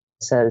Jesus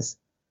says,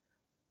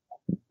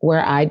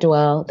 where I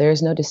dwell,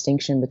 there's no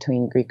distinction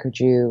between Greek or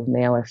Jew,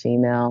 male or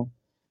female,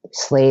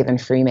 slave and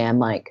free man.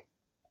 Like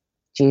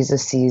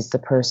Jesus sees the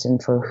person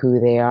for who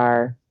they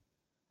are.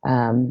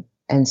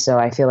 And so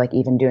I feel like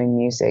even doing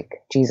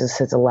music, Jesus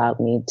has allowed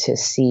me to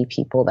see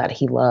people that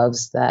he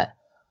loves that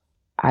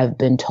I've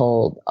been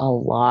told a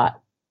lot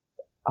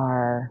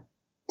are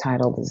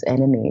titled as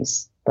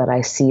enemies, but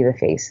I see the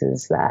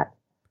faces that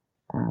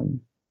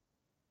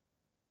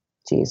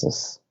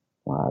Jesus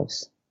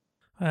loves.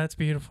 That's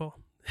beautiful.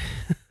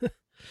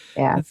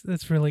 Yeah,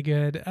 that's really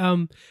good.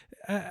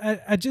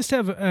 I just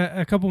have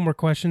a couple more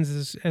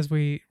questions as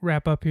we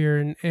wrap up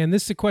here, and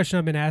this is a question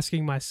I've been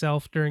asking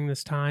myself during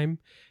this time,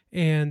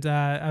 and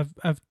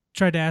I've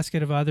tried to ask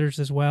it of others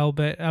as well.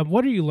 But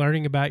what are you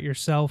learning about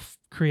yourself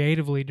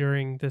creatively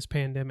during this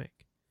pandemic?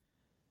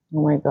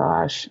 Oh my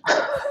gosh.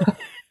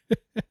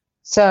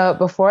 So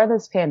before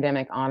this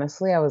pandemic,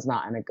 honestly, I was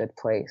not in a good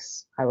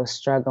place. I was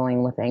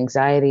struggling with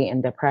anxiety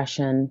and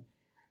depression.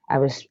 I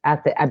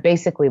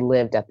basically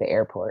lived at the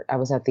airport. I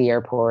was at the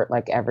airport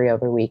like every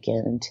other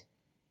weekend.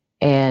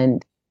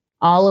 And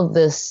all of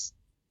this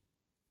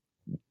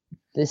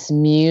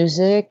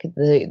music,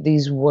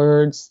 these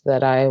words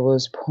that I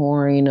was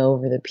pouring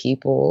over the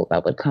people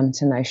that would come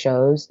to my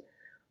shows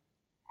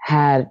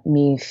had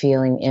me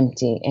feeling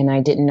empty, and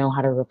I didn't know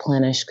how to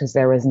replenish because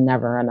there was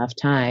never enough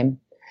time.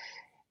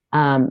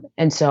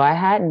 And so I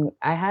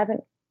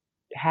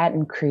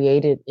hadn't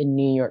created in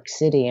New York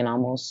City in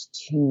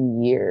almost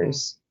 2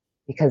 years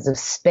because of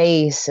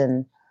space,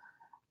 and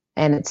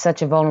it's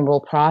such a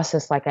vulnerable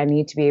process. Like I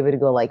need to be able to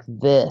go like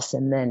this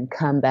and then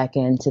come back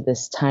into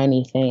this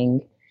tiny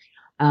thing.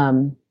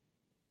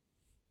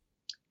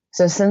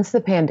 So since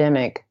the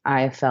pandemic,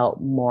 I felt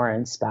more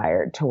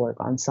inspired to work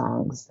on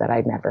songs that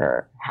I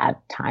never had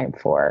time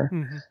for.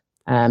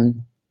 Mm-hmm.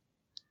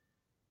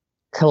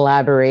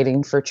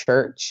 Collaborating for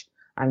church.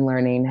 I'm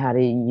learning how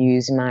to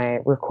use my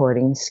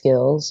recording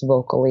skills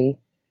vocally.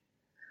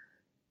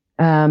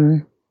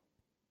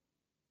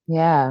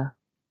 Yeah,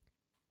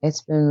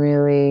 it's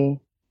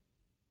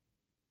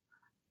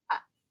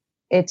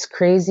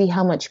crazy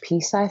how much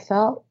peace I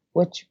felt,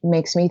 which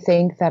makes me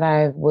think that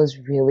I was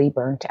really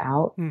burnt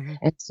out. Mm-hmm.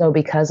 And so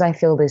because I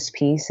feel this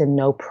peace and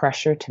no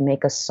pressure to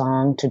make a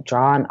song, to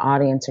draw an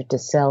audience or to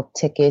sell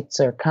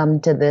tickets or come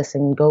to this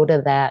and go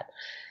to that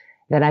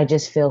I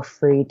just feel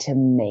free to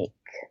make.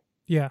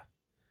 Yeah.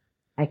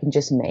 I can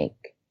just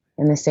make.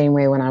 In the same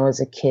way when I was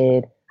a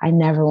kid, I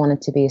never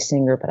wanted to be a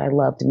singer, but I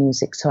loved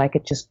music. So I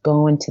could just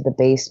go into the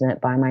basement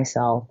by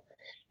myself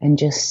and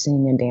just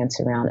sing and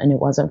dance around. And it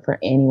wasn't for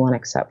anyone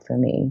except for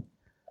me.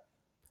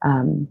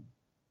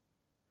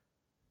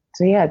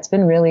 So yeah, it's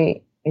been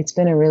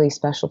a really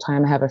special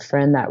time. I have a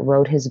friend that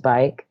rode his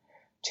bike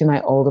to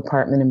my old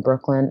apartment in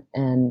Brooklyn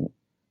and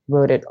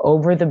rode it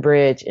over the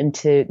bridge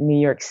into New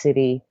York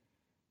City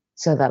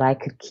so that I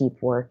could keep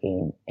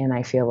working. And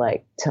I feel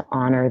like to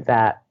honor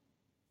that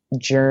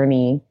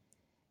journey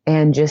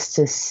and just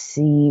to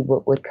see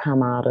what would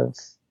come out of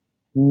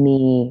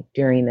me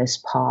during this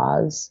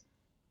pause,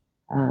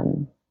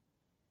 I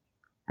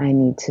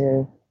need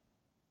to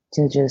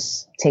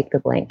just take the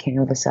blank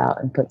canvas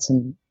out and put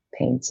some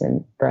paints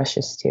and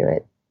brushes to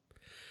it.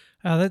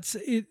 That's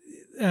it.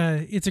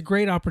 It's a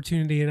great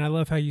opportunity, and I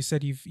love how you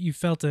said you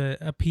felt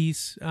a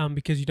peace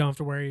because you don't have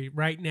to worry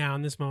right now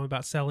in this moment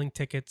about selling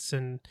tickets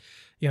and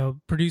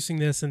producing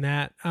this and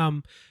that.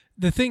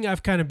 The thing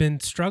I've kind of been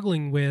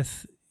struggling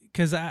with,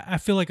 because I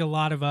feel like a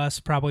lot of us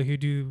probably who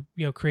do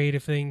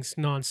creative things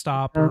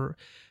nonstop, or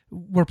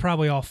we're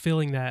probably all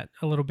feeling that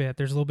a little bit.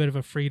 There's a little bit of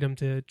a freedom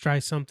to try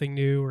something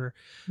new, or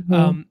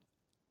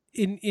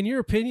in your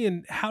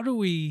opinion, how do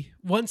we,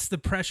 once the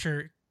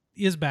pressure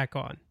is back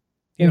on,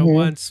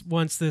 once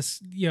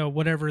this,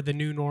 whatever the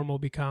new normal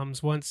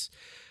becomes, once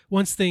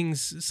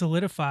things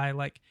solidify,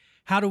 like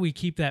how do we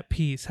keep that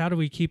peace? How do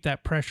we keep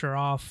that pressure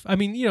off? I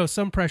mean,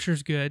 some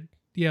pressure's good,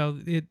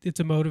 it's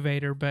a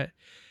motivator, but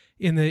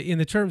in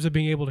the terms of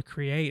being able to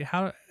create,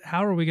 how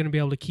are we going to be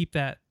able to keep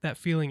that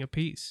feeling of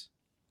peace?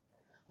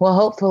 Well,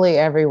 hopefully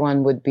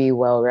everyone would be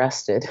well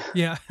rested.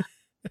 Yeah.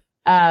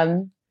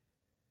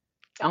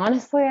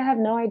 Honestly, I have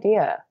no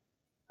idea.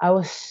 I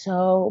was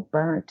so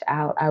burnt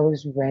out. I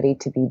was ready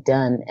to be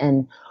done.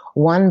 And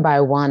one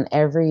by one,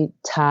 every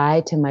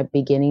tie to my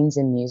beginnings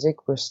in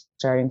music were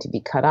starting to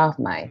be cut off.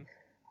 My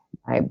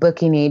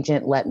booking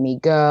agent let me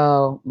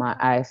go.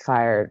 I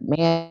fired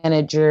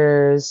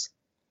managers.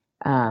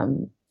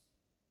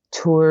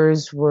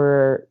 Tours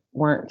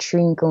weren't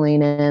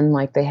trickling in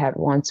like they had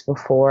once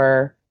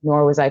before,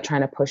 nor was I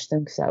trying to push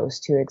them because I was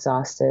too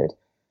exhausted.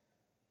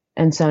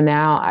 And so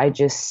now I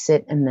just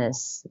sit in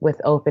this with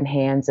open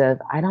hands of,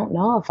 I don't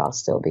know if I'll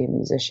still be a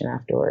musician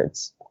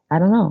afterwards. I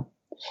don't know.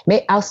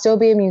 I'll still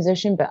be a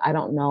musician, but I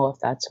don't know if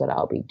that's what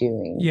I'll be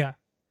doing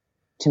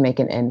to make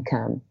an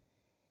income.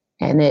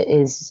 And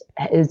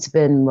it's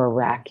been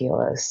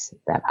miraculous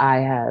that I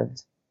have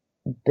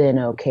been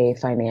okay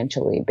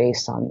financially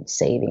based on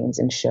savings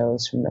and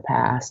shows from the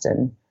past.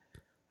 And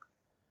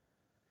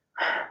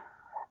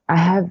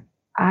I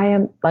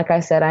am, like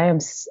I said, I am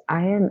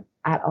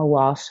at a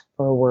loss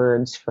for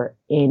words for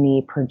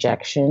any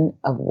projection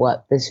of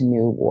what this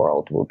new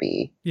world will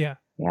be. Yeah.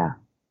 Yeah.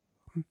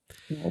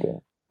 No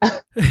idea.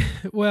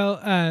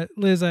 Well,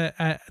 Liz,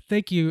 I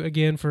thank you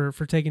again for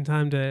taking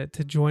time to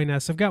join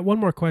us. I've got one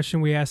more question.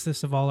 We ask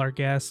this of all our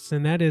guests,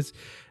 and that is,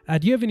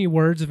 do you have any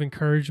words of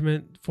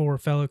encouragement for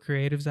fellow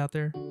creatives out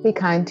there? Be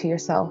kind to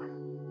yourself.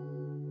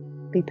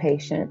 Be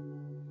patient.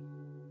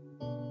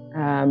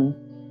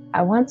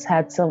 I once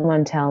had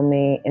someone tell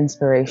me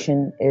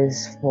inspiration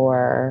is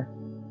for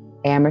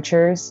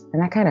amateurs,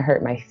 and that kind of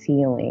hurt my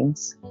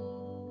feelings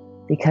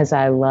because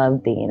I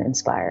love being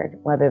inspired,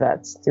 whether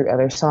that's through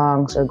other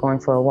songs or going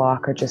for a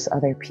walk or just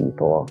other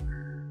people.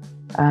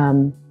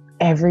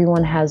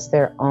 Everyone has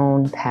their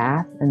own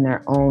path and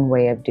their own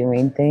way of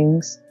doing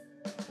things.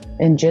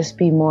 and just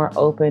be more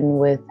open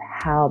with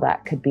how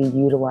that could be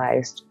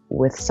utilized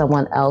with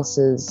someone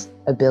else's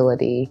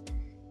ability,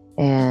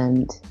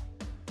 and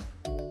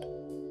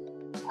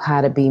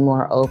how to be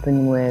more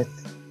open with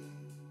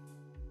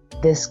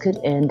this could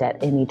end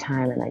at any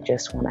time and I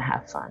just want to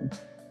have fun.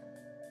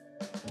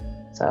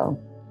 So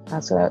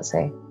that's what I would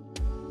say.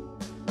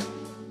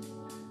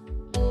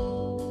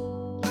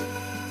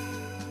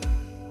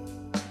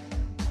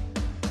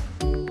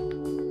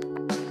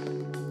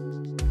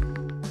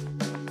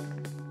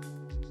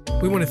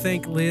 We want to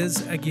thank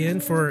Liz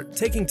again for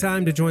taking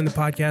time to join the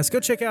podcast.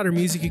 Go check out her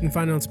music. You can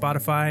find it on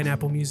Spotify and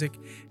Apple Music,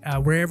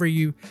 wherever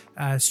you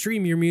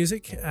stream your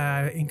music.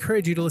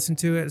 Encourage you to listen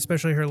to it,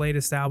 especially her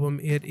latest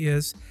album. It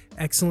is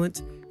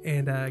excellent,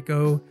 and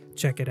go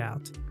check it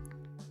out.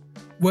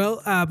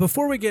 Well,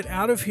 before we get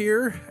out of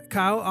here,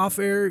 Kyle, off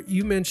air,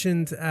 you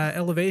mentioned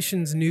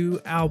Elevation's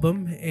new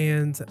album,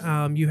 and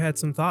you had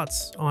some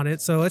thoughts on it.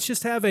 So let's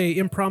just have a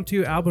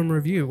impromptu album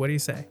review. What do you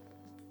say?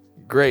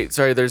 Great.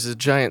 Sorry, there's a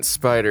giant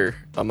spider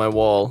on my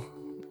wall.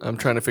 I'm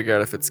trying to figure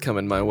out if it's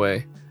coming my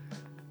way.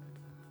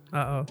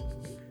 Uh-oh.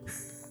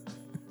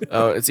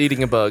 Oh, it's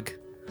eating a bug.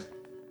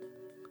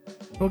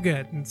 Well,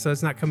 good. And so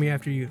it's not coming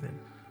after you then.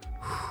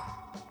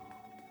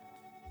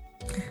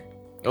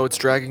 Oh, it's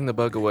dragging the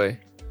bug away.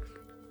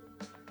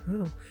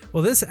 Oh.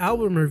 Well, this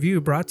album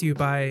review brought to you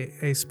by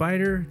a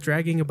spider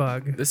dragging a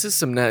bug. This is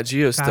some Nat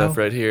Geo Kyle? stuff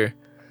right here.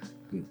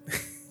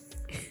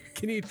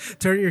 Can you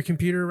turn your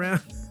computer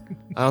around?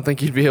 I don't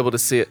think you'd be able to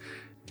see it.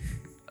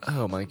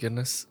 Oh my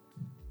goodness.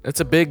 It's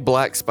a big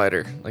black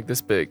spider, like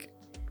this big.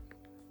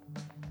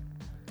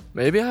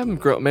 Maybe I've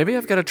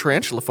got a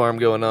tarantula farm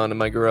going on in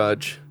my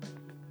garage.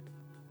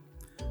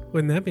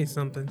 Wouldn't that be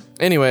something?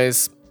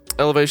 Anyways,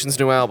 Elevation's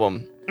new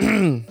album.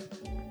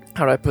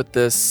 How do I put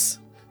this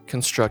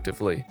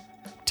constructively?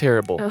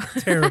 Terrible. Oh.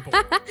 Terrible.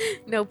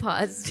 No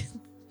pause.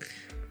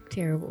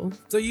 Terrible.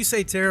 So you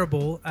say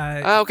terrible.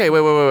 Okay,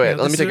 wait.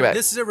 Let me take it back.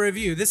 This is a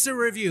review.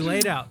 Lay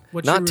it out.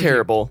 What's Not your review?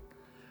 terrible.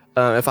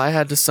 If I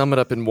had to sum it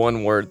up in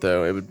one word,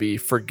 though, it would be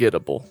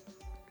forgettable.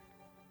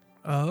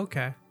 Oh,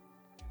 okay.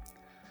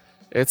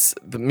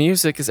 The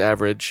music is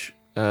average.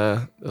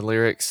 The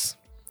lyrics,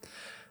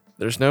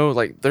 there's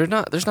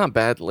not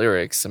bad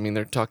lyrics. I mean,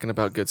 they're talking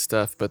about good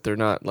stuff, but they're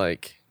not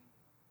like,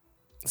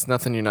 it's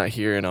nothing you're not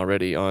hearing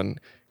already on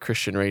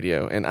Christian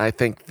radio. And I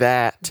think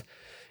that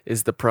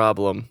is the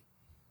problem.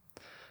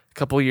 A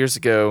couple years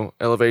ago,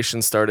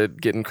 Elevation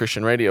started getting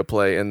Christian radio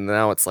play, and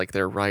now it's like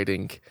they're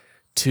writing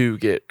to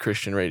get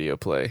Christian radio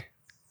play,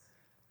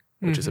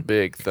 which is a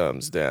big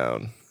thumbs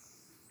down.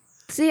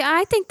 See,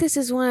 I think this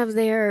is one of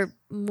their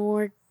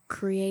more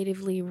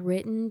creatively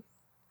written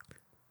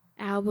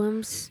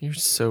albums. You're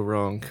so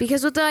wrong.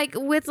 Because with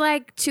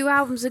 2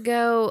 albums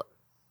ago,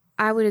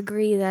 I would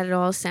agree that it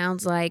all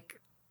sounds like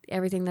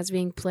everything that's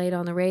being played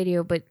on the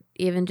radio. But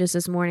even just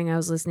this morning, I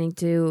was listening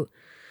to,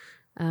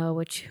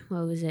 what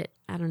was it?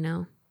 I don't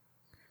know.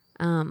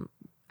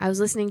 I was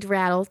listening to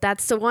Rattle.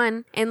 That's the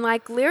one. And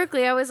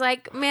lyrically, I was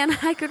like, man,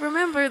 I could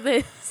remember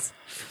this.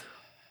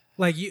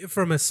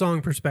 From a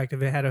song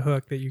perspective, it had a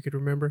hook that you could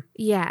remember?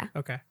 Yeah.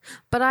 Okay.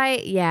 But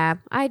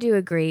I do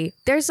agree.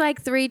 There's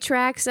 3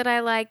 tracks that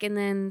I like, and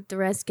then the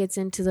rest gets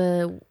into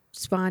the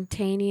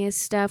spontaneous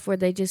stuff where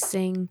they just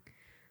sing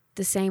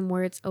the same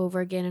words over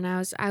again, and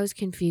I was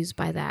confused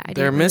by that. I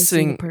They're didn't really see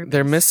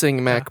the missing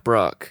purpose. Mac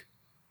Brock.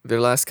 Their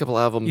last couple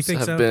albums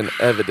have been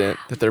evident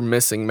that they're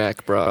missing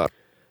Mac Brock.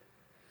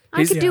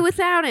 I could do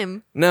without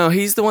him. No,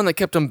 he's the one that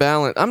kept them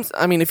balanced.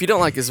 I mean, if you don't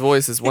like his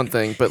voice, is one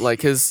thing, but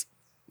his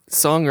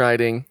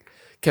songwriting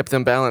kept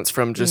them balanced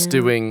from just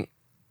doing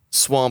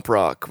swamp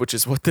rock, which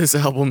is what this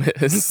album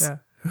is. Yeah.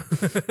 I'm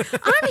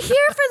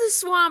here for the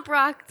swamp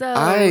rock, though.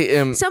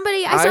 I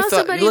saw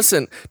somebody.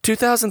 Listen,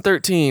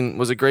 2013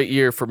 was a great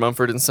year for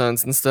Mumford and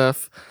Sons and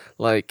stuff.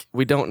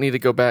 We don't need to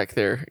go back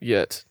there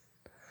yet.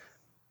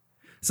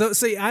 So,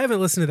 see, I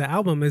haven't listened to the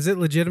album. Is it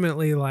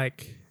legitimately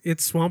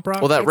it's swamp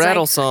rock? Well, that It's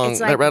Rattle like- song, it's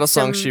that like Rattle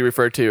song some- she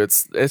referred to,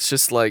 it's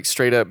just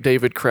straight up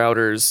David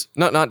Crowder's.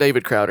 Not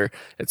David Crowder.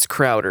 It's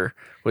Crowder,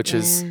 which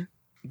is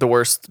the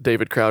worst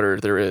David Crowder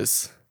there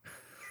is.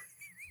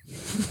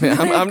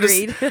 I'm just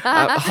Agreed.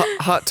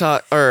 hot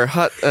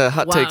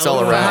takes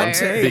all Wow. around Hot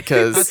take. Hot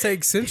because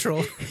Take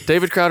Central.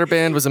 David Crowder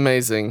Band was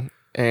amazing,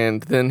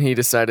 and then he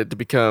decided to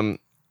become,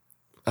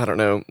 I don't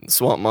know,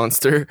 Swamp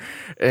Monster,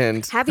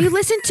 and Have you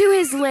listened to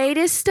his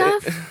latest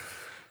stuff?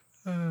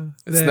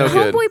 it's no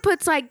good. Homeboy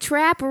puts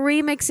trap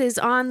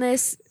remixes on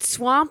this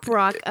swamp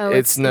rock. Oh,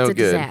 It's no a good.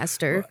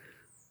 disaster.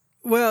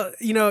 Well,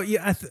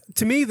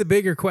 to me, the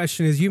bigger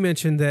question is, you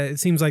mentioned that it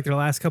seems like their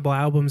last couple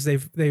albums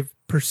they've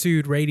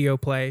pursued radio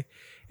play,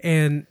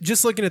 and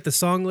just looking at the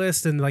song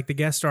list and the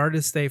guest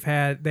artists they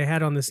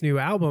had on this new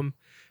album,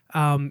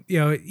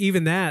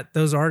 even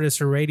those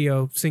artists are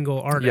radio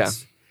single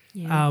artists.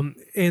 Yeah.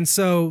 And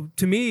so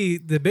to me,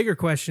 the bigger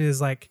question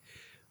is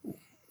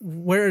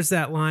where is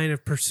that line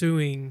of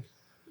pursuing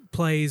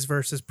plays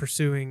versus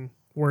pursuing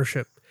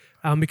worship?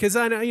 Because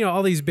I know,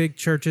 all these big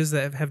churches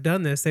that have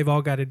done this, they've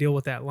all got to deal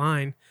with that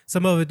line.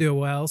 Some of it do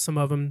well, some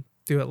of them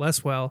do it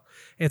less well.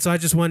 And so I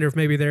just wonder if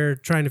maybe they're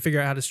trying to figure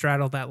out how to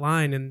straddle that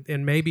line,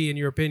 and maybe in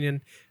your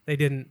opinion they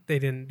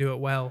didn't do it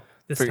well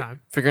this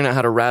time. Figuring out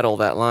how to rattle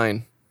that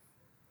line.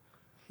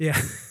 Yeah.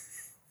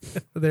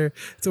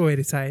 It's a way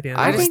to tie it in.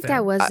 I think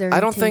that was their I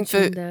don't think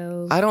intention, that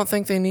though. I don't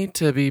think they need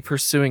to be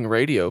pursuing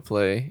radio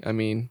play. I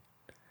mean,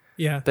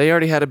 yeah, they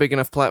already had a big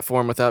enough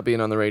platform without being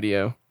on the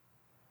radio.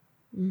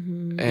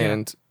 Mm-hmm.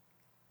 And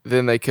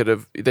then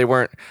they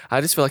weren't.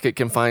 I just feel like it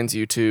confines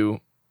you to.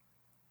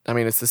 I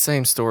mean, it's the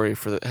same story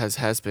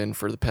has been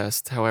for the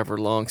past however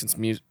long since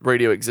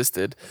radio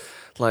existed.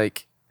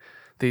 Like,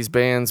 these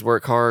bands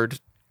work hard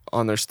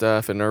on their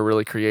stuff and are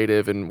really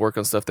creative and work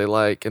on stuff they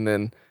like, and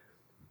then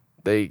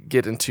they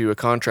get into a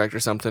contract or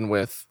something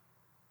with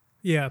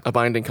a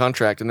binding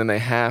contract, and then they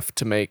have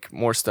to make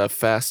more stuff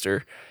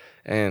faster,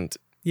 and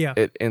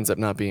it ends up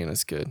not being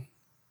as good.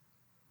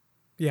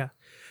 Yeah.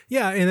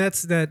 Yeah, and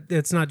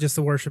it's not just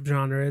the worship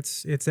genre,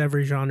 it's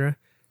every genre.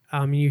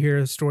 You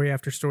hear story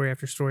after story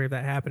after story of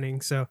that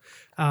happening. So,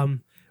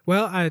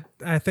 well,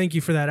 I thank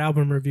you for that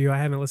album review. I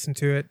haven't listened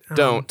to it.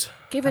 Don't.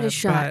 Give it a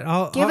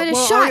shot. Give it a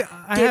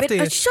shot. Give it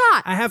a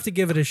shot. I have to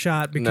give it a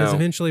shot because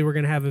eventually we're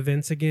going to have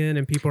events again,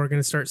 and people are going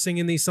to start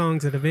singing these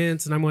songs at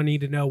events, and I'm going to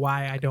need to know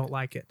why I don't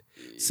like it.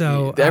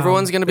 So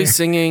everyone's going to be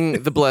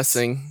singing "The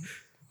Blessing,"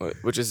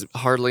 which is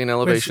hardly an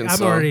elevation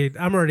song.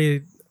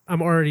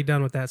 I'm already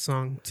done with that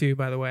song too.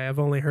 By the way, I've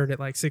only heard it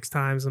like 6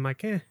 times. I'm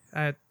like,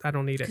 I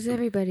don't need it. Because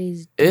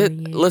everybody's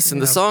doing it. Listen,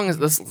 the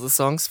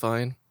song's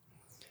fine.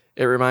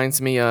 It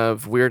reminds me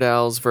of Weird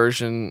Al's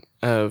version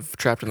of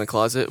 "Trapped in the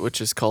Closet,"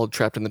 which is called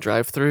 "Trapped in the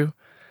Drive-Thru."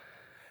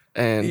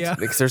 And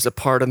because there's a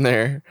part in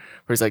there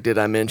where he's like, "Did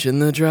I mention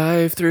the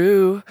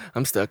drive-thru?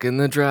 I'm stuck in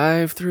the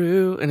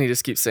drive-thru," and he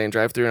just keeps saying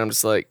drive-thru. And I'm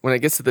just like, when it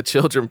gets to the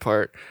children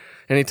part.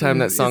 Anytime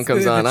that song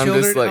comes on, I'm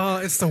just like, oh,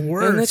 it's the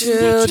worst.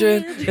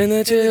 And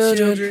the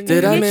children,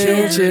 did I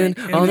mention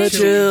all the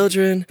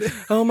children?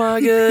 Oh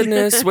my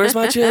goodness, where's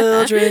my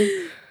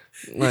children?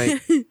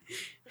 Like,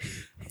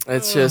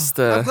 it's just.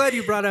 I'm glad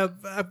you brought up.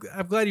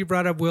 I'm glad you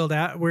brought up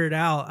Weird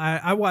Al.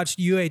 I watched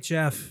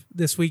UHF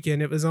this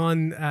weekend. It was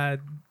on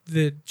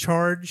the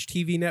Charge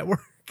TV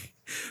network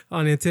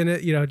on antenna.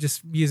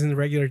 Just using the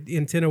regular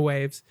antenna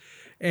waves.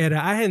 And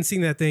I hadn't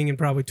seen that thing in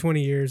probably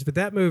 20 years, but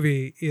that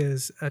movie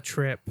is a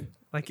trip.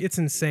 Like, it's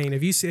insane.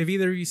 Have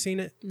either of you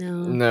seen it?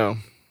 No.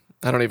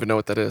 I don't even know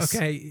what that is.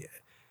 Okay.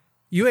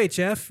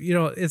 UHF,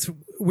 it's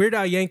Weird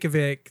Al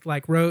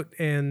Yankovic wrote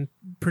and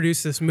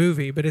produced this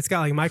movie, but it's got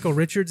like Michael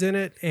Richards in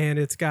it, and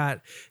it's got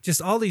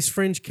just all these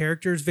fringe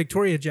characters.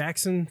 Victoria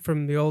Jackson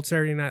from the old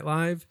Saturday Night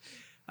Live.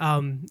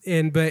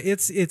 But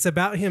it's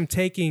about him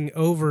taking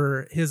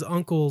over his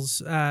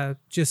uncle's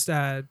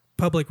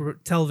public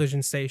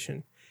television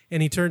station.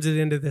 And he turns it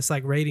into this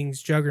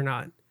ratings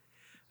juggernaut.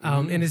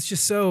 And it's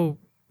just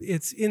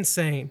it's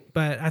insane.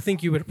 But I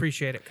think you would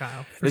appreciate it,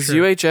 Kyle. Is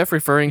UHF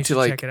referring to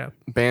check it out.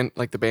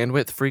 the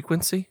bandwidth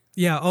frequency?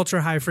 Yeah,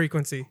 ultra high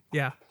frequency.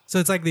 Yeah. So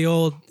it's like the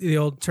old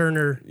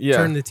Turner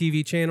turn the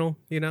TV channel,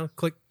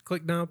 click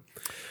knob.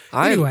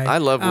 Anyway, I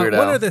love Weird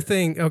Al. One other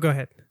thing. Oh, go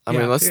ahead. I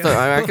mean, let's start.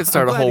 I could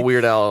start a whole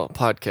Weird Al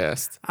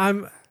podcast.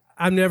 I'm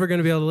never going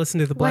to be able to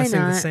listen to The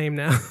Blessing the same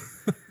now.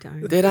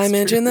 Did I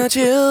mention the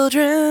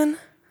children?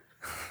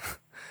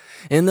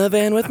 In the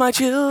van with my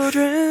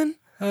children.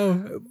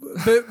 Oh,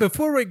 but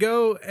before we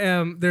go,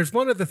 there's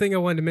one other thing I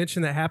wanted to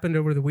mention that happened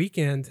over the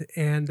weekend,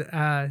 and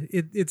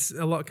it's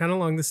a lot kind of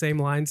along the same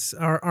lines.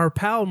 Our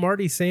pal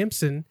Marty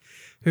Sampson,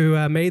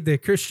 who made the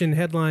Christian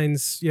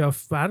headlines,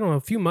 I don't know,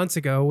 a few months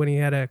ago when he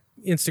had a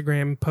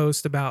Instagram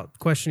post about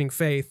questioning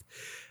faith,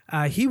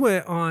 he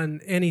went on,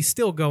 and he's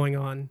still going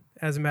on,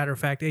 as a matter of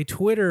fact, a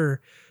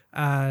Twitter.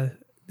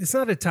 It's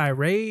not a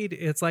tirade.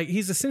 It's like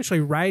he's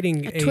essentially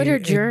writing a Twitter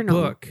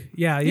journal book.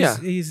 Yeah,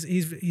 he's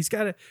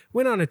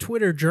went on a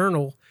Twitter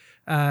journal,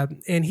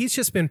 and he's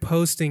just been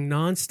posting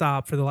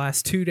nonstop for the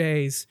last 2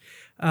 days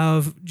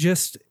of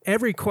just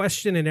every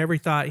question and every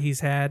thought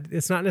he's had.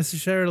 It's not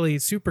necessarily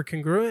super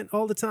congruent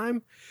all the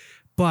time,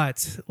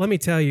 but let me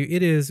tell you,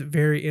 it is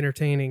very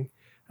entertaining.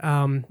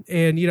 And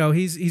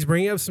he's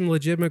bringing up some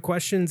legitimate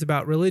questions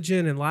about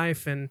religion and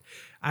life and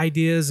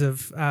ideas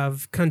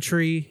of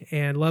country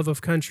and love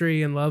of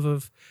country and love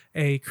of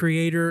a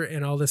creator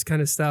and all this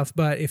kind of stuff.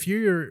 But if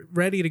you're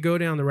ready to go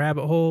down the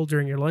rabbit hole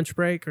during your lunch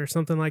break or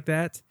something like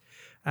that,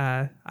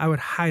 I would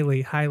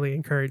highly, highly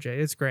encourage it.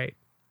 It's great.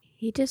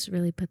 He just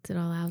really puts it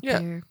all out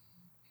there.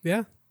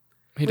 Yeah.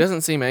 He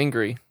doesn't seem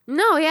angry.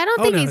 No, I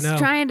don't think he's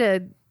trying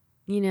to,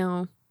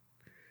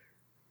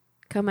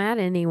 come at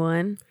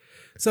anyone.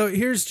 So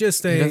here's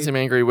just He doesn't seem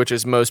angry, which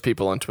is most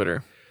people on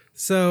Twitter.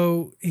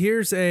 So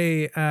here's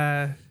a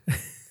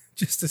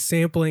just a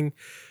sampling.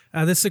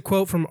 This is a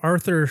quote from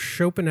Arthur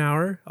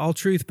Schopenhauer. All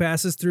truth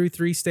passes through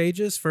 3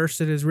 stages.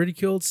 First, it is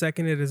ridiculed.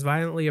 Second, it is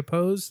violently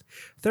opposed.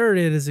 Third,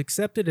 it is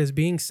accepted as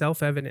being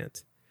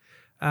self-evident.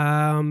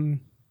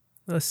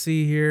 Let's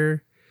see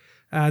here.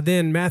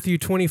 Then Matthew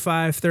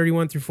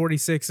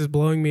 25:31-46 is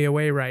blowing me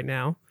away right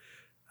now.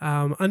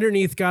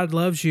 Underneath God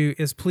loves you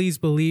is please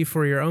believe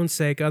for your own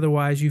sake,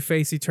 otherwise you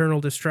face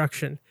eternal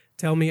destruction.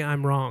 Tell me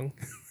I'm wrong.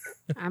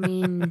 I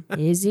mean,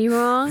 is he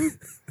wrong?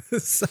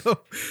 So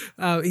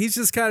he's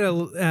just kind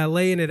of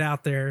laying it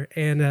out there.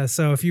 And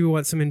so if you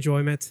want some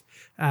enjoyment,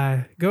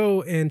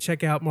 go and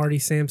check out Marty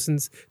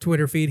Sampson's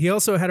Twitter feed. He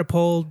also had a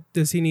poll.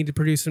 Does he need to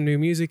produce some new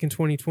music in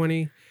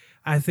 2020?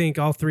 I think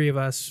all three of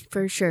us,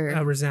 For sure.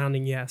 a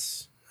resounding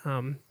yes.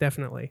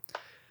 Definitely.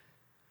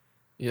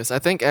 Yes, I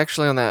think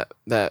actually on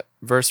that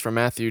verse from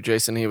Matthew,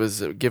 Jason, he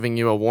was giving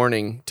you a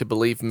warning to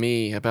believe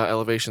me about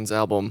Elevation's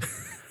album.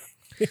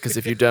 Because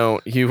if you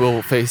don't, you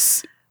will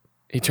face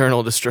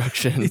eternal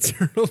destruction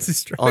Eternal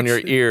destruction. on your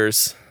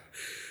ears.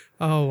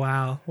 Oh,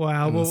 wow.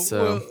 Wow. And Well,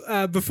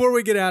 so- before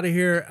we get out of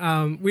here,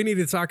 we need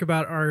to talk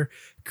about our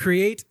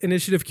Create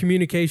Initiative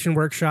Communication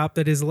Workshop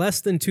that is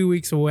less than 2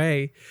 weeks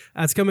away.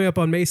 It's coming up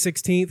on May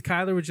 16th.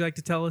 Kyler, would you like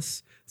to tell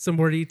us some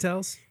more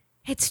details?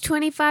 It's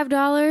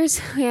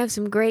 $25. We have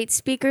some great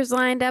speakers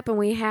lined up, and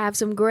we have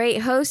some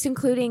great hosts,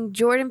 including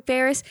Jordan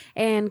Ferris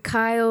and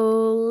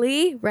Kyle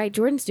Lee. Right?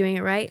 Jordan's doing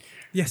it, right?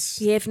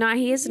 Yes. If not,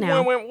 he is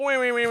now.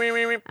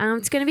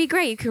 It's going to be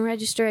great. You can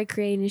register at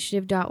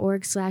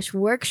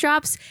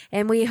createinitiative.org/workshops,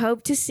 and we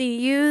hope to see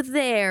you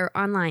there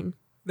online.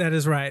 That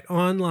is right,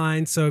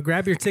 online. So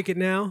grab your ticket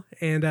now,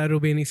 and it'll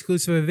be an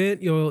exclusive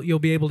event. You'll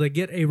be able to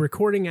get a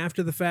recording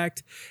after the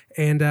fact,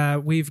 and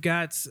we've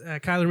got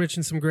Kyler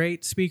mentioned some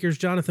great speakers.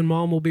 Jonathan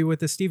Malm will be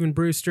with us. Stephen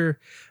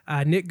Brewster,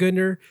 Nick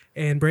Goodner,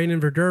 and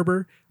Brandon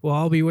Verderber will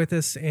all be with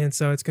us, and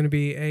so it's going to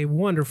be a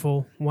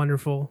wonderful,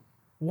 wonderful,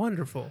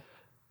 wonderful,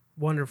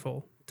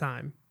 wonderful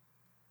time.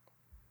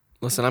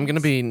 Listen, I'm going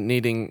to be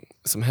needing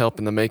some help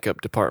in the makeup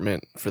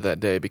department for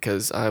that day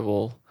because I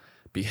will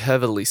be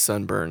heavily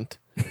sunburned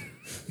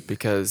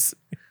because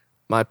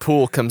my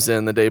pool comes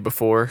in the day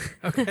before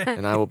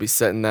and I will be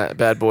setting that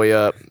bad boy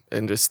up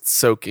and just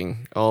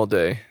soaking all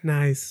day.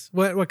 Nice.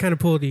 What kind of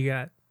pool do you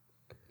got?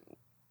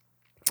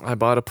 I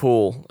bought a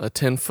pool, a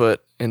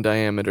 10-foot in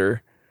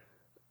diameter,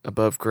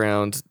 above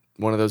ground,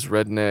 one of those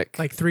redneck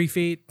Like 3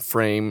 feet?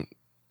 frame.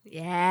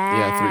 Yeah.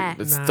 Yeah,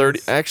 it's Nice. 30,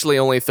 actually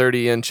only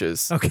 30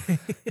 inches. Okay.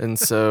 And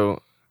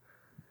so,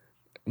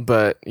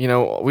 but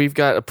we've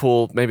got a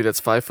pool maybe that's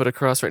 5 foot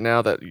across right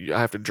now that I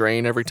have to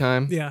drain every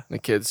time. Yeah. The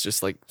kids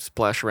just like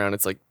splash around.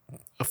 It's like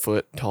a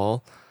foot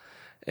tall.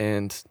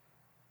 And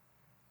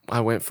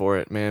I went for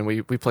it, man.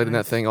 We played in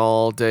that thing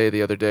all day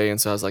the other day.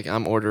 And so I was like,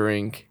 I'm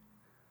ordering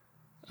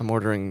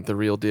the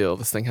real deal.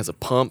 This thing has a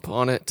pump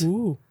on it.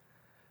 Ooh.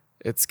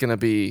 It's going to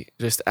be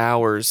just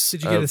hours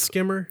Did you get a of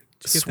skimmer? Did you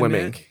get the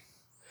swimming. net?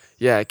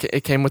 Yeah,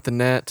 it came with the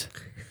net.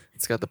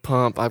 It's got the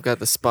pump. I've got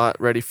the spot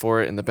ready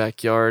for it in the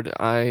backyard.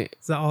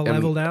 Is that all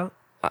leveled out?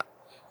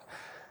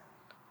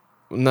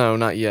 No,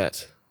 not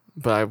yet.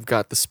 But I've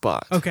got the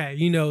spot. Okay,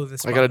 you know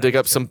this. I got to dig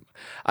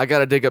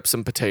up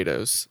some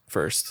potatoes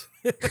first.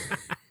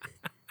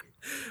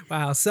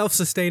 Wow,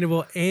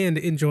 self-sustainable and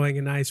enjoying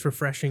a nice,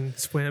 refreshing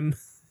swim.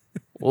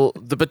 Well,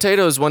 the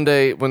potatoes one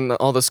day when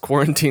all this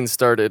quarantine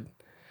started,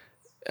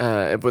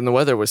 when the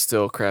weather was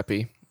still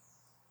crappy,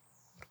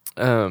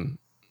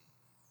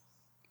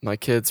 my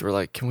kids were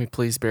like, "Can we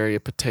please bury a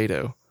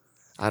potato?"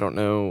 I don't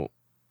know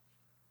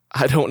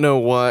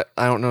what.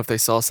 I don't know if they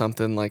saw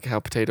something like how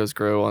potatoes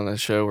grow on a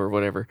show or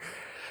whatever.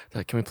 They're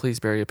like, "Can we please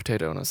bury a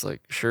potato?" And I was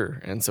like,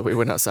 "Sure." And so we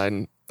went outside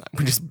and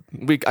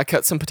I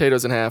cut some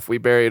potatoes in half. We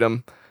buried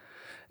them,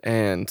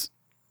 and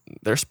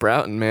they're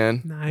sprouting,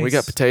 man. Nice. We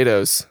got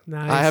potatoes.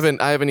 Nice. I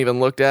haven't even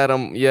looked at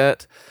them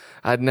yet.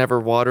 I'd never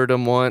watered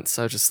them once.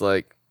 I was just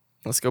like,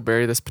 let's go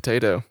bury this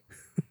potato.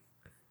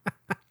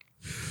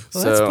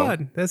 Well, that's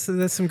fun.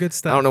 That's some good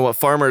stuff. I don't know what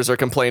farmers are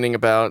complaining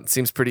about. It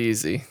seems pretty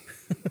easy.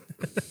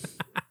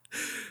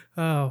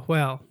 Oh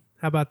well,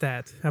 how about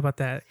that?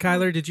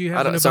 Kyler, did you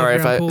have an Sorry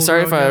if above-ground pool I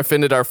growing up?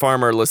 offended our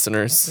farmer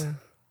listeners.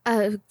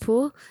 Yeah.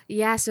 Pool?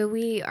 Yeah, so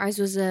ours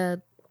was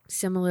a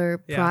similar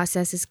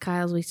process as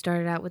Kyle's. We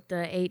started out with the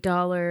 $8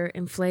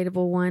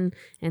 inflatable one,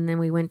 and then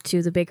we went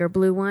to the bigger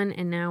blue one,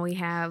 and now we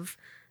have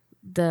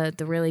the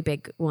really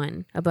big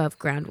one, above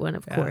ground one,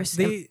 of course.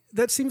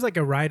 That seems like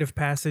a rite of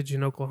passage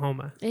in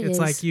Oklahoma. It It's is.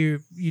 like you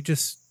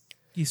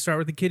start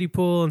with the kiddie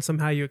pool and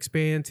somehow you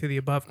expand to the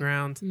above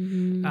ground.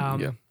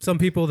 Mhm. Some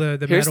people the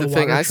Here's metal the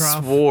thing. water I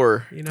trough.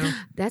 swore.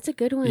 That's a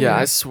good one. Yeah,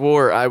 I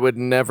swore I would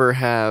never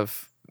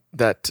have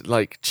that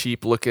like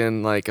cheap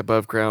looking like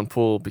above ground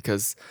pool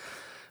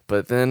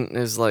but then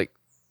it's like,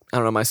 I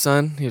don't know, my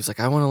son, he was like,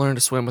 I want to learn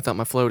to swim without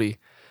my floaty. I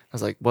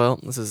was like, well,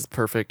 this is a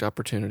perfect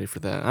opportunity for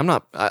that.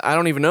 I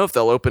don't even know if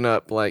they'll open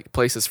up like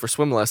places for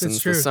swim lessons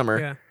It's true. this summer.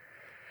 Yeah.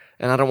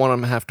 And I don't want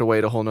them to have to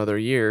wait a whole nother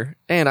year.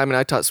 And I mean,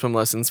 I taught swim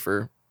lessons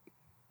for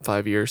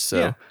 5 years.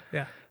 So,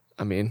 Yeah.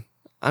 I mean,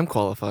 I'm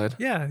qualified.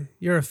 Yeah.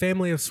 You're a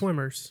family of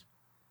swimmers.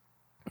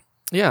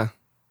 Yeah.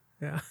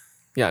 Yeah.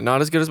 Yeah.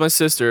 Not as good as my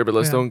sister, but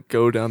let's Yeah. don't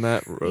go down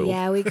that road.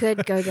 Yeah, we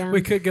could go down.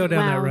 We could go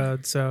down that Wow.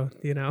 road. So,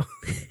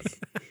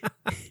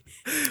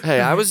 Hey,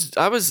 I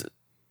was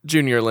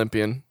junior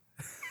Olympian.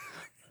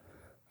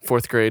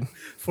 4th grade,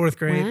 4th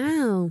grade.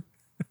 Wow.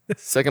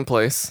 2nd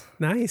place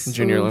Nice. in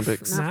Junior Oof,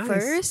 Olympics. Not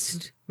Nice.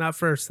 first? Not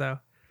first, though.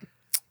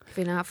 If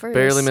you're not first.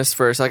 Barely missed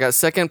first. I got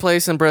second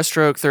place in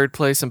breaststroke, third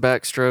place in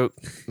backstroke.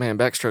 Man,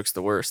 backstroke's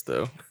the worst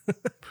though.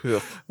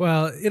 Ugh.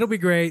 Well, it'll be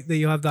great that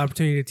you'll have the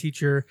opportunity to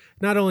teach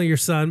not only your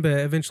son, but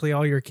eventually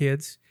all your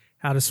kids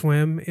how to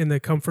swim in the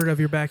comfort of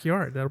your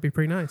backyard. That'll be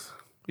pretty nice.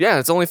 Yeah,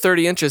 it's only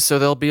 30 inches, so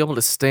they'll be able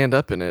to stand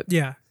up in it.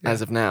 Yeah.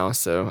 As of now.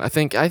 So I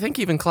think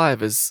even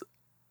Clive is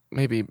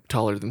maybe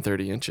taller than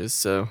 30 inches.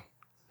 So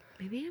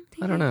Maybe I'm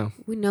thinking. I don't know.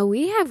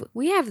 We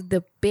have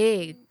the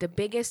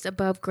biggest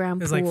above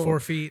ground It's pool. like 4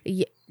 feet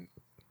Yeah.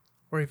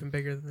 or even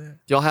bigger than that.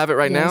 Y'all have it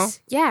right now? Yes.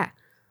 Yeah.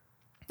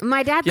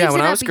 My dad Yeah, leaves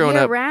when it I up was growing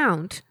year up-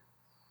 round.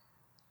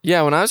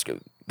 Yeah, when I was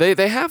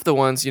they have the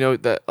ones,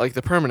 that like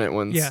the permanent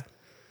ones. Yeah.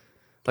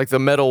 Like the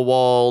metal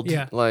walled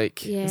Yeah.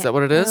 like Yeah. is that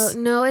what it is?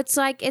 No, it's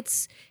like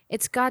it's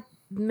got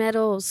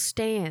metal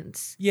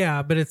stands.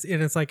 Yeah, but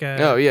it's like a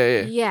Oh,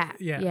 yeah.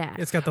 Yeah.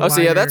 It's got the Oh, so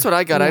yeah, that's wire. what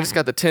I got. I Yeah. just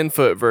got the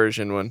 10-foot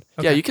version one.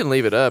 Yeah, Okay. you can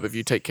leave it up if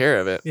you take care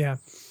of it. Yeah.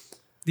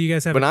 Do you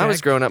guys have When a I was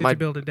deck? growing up, Did my- you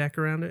build a deck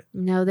around it?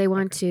 No, they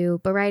want to,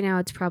 but right now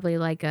it's probably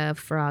like a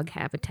frog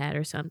habitat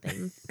or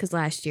something. Because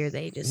last year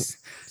they just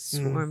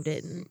swarmed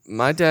it. And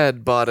My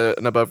dad bought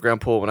an above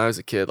ground pool when I was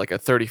a kid, like a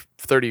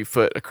 30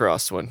 foot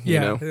across one, you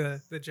know?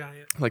 The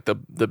giant. Like the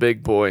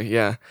big boy,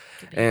 yeah.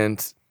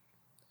 And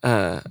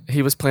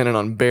he was planning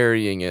on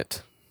burying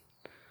it,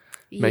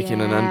 making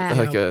an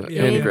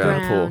Yeah.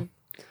 in-ground pool.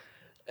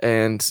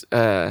 And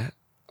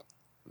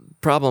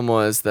problem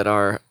was that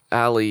our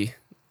alley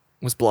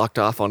was blocked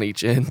off on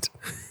each end.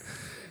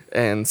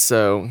 And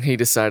so he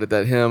decided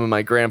that him and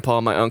my grandpa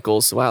and my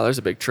uncles, wow, there's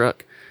a big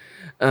truck,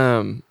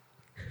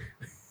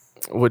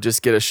 would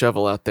just get a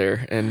shovel out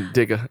there and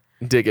dig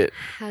it.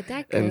 How'd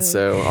that go? And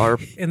so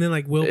And then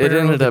like it wheelbarrow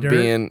ended the up dirt.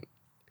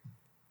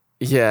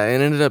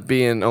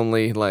 being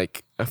only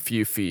like a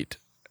few feet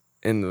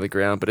into the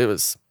ground, but it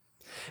was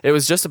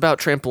just about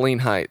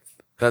trampoline height.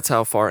 That's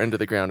how far into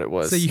the ground it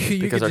was. So you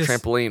because could our just,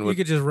 trampoline you would,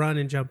 could just run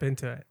and jump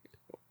into it.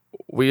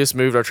 we just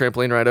moved our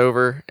trampoline right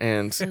over,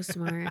 and So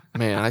smart.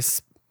 man, I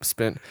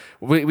spent.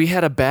 We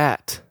had a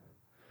bat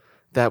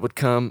that would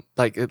come,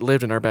 like it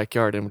lived in our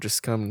backyard and would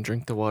just come and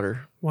drink the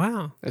water.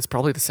 Wow. It's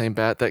probably the same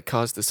bat that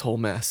caused this whole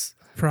mess.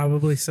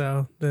 Probably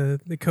so. The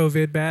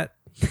COVID bat.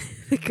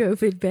 The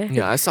COVID bed.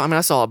 Yeah, I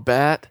saw a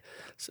bat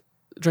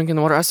drinking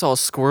the water. I saw a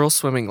squirrel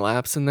swimming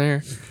laps in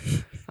there.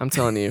 I'm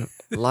telling you,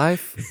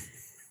 life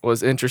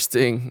was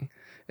interesting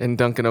in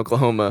Duncan,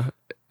 Oklahoma,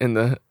 in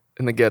the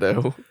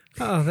ghetto.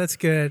 Oh, that's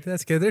good.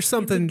 That's good. There's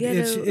something.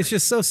 ghetto. It's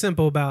just so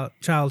simple about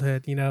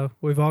childhood.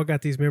 We've all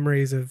got these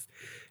memories of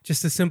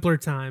just a simpler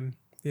time.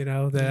 That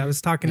I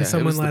was talking to Yeah, it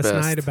someone was the last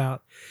best. night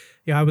about.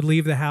 I would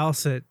leave the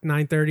house at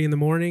 9:30 in the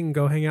morning and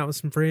go hang out with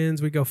some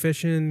friends. We'd go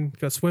fishing,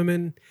 go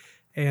swimming,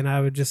 and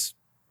I would just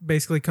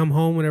basically come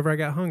home whenever I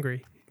got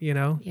hungry.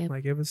 Yep.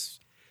 Like it was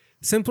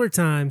simpler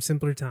time.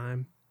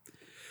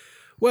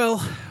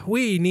 Well,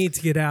 we need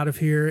to get out of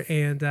here,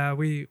 and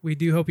we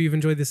do hope you've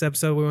enjoyed this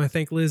episode. We want to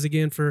thank Liz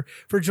again for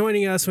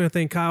joining us. We want to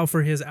thank Kyle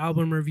for his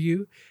album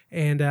review,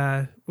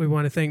 and we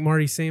want to thank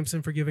Marty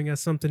Sampson for giving us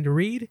something to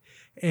read,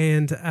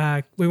 and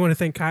we want to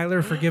thank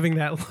Kyler for giving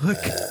that look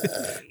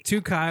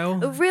to Kyle.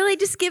 Really,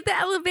 just give the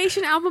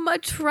Elevation album a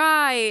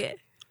try.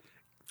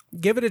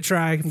 Give it a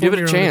try. Form Give it a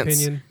your own chance.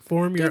 opinion.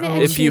 Form your Give it a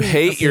own. If you Opinion.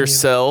 hate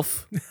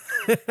yourself,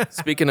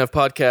 speaking of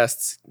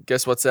podcasts,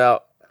 guess what's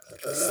out?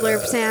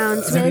 Slurp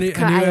Sounds Is there with a new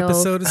Kyle.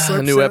 episode of Slurp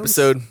A new Sounds?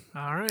 episode,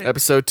 All right.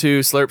 episode 2,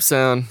 Slurp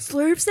Sound.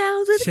 Slurp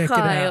Sounds with Check it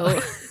Kyle.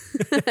 out.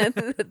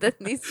 That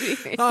needs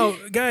to be. Oh,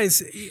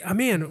 guys,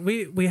 man,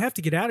 we have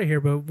to get out of here.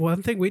 But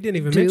one thing we didn't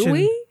even Do mention.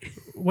 we?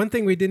 One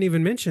thing we didn't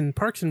even mention: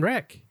 Parks and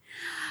Rec.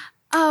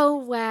 Oh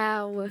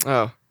wow!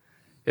 Oh,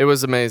 it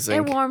was amazing.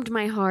 It warmed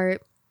my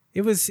heart.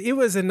 It was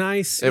a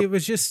nice. It- It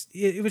was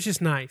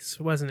just nice,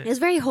 wasn't It it? was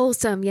very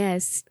wholesome.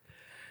 Yes.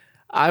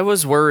 I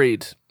was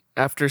worried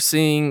after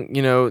seeing,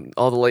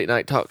 all the late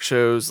night talk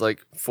shows, like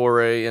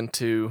foray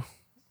into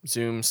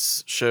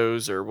Zoom's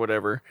shows or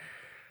whatever.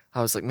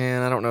 I was like,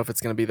 man, I don't know if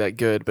it's going to be that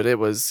good, but it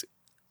was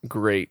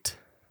great.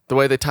 The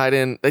way they tied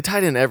in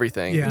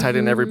everything. Yeah. Tied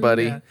in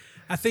everybody. Yeah.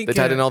 I think They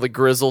tied in all the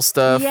grizzle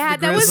stuff. Yeah,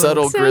 the that was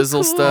subtle so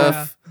grizzle cool.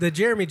 stuff. the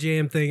Jeremy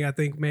Jam thing. I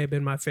think may have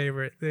been my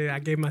favorite. I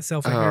gave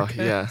myself a Oh, haircut.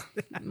 yeah.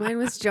 Mine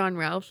was John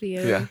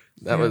Ralphio. Yeah.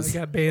 That Yeah, was I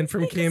got banned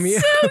from Cameo.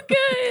 so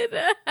good.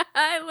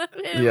 I love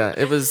him. yeah,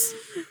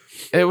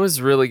 it was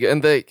really good.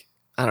 And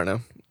I don't know.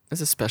 It's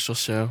a special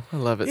show. I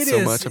love it It so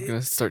is. much. I'm going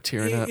to start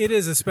tearing up. It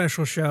is a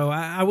special show.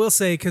 I will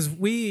say, because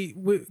we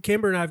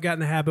Kimber and I have gotten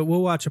the habit.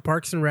 We'll watch a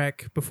Parks and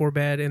Rec before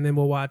bed, and then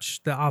we'll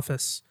watch The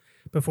Office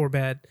before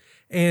bed.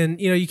 And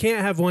you can't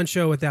have one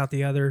show without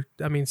the other.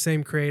 I mean,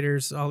 same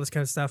creators, all this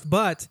kind of stuff.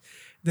 But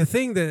the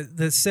thing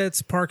that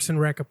sets Parks and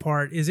Rec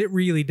apart is it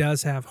really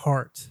does have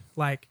heart.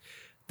 Like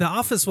The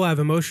Office will have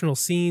emotional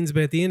scenes,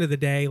 but at the end of the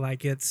day,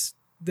 like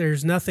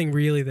there's nothing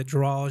really that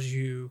draws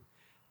you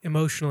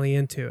emotionally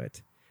into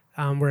it.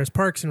 Whereas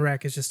Parks and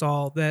Rec is just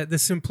all the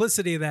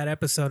simplicity of that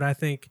episode, I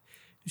think,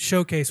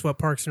 showcase what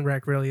Parks and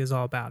Rec really is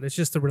all about. It's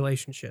just the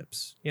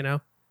relationships, Yeah,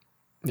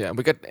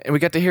 we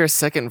got to hear a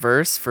second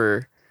verse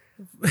for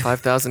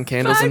 5,000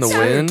 Candles in the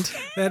 5,000. Wind.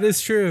 That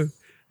is true.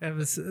 That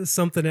was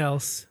something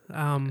else.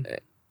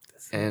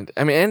 And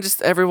I mean, and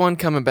just everyone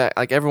coming back,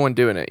 like everyone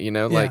doing it, you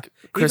know, Yeah. like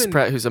Chris Even-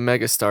 Pratt, who's a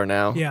megastar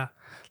now, Yeah.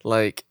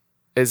 like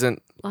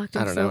isn't, Locked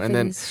I don't know. himself And in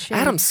then his shell.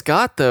 Adam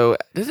Scott, though,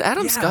 did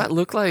Adam Yeah. Scott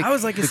look like I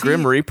was like, the is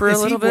Grim he, Reaper a is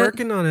little he bit?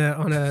 working on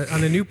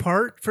a new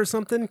part for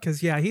something?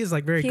 Because yeah, he's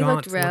like very He gaunt.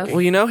 looked rough. looking.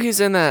 Well, you know, he's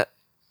in that.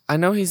 I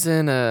know he's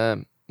in.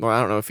 Well, I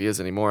don't know if he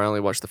is anymore. I only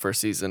watched the first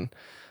season.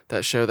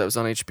 That show that was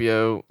on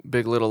HBO,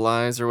 Big Little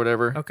Lies or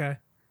whatever. Okay.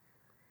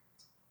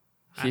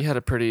 He had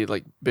a pretty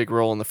like big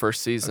role in the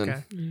first season.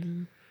 Okay.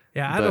 Mhm.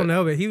 Yeah, I But- don't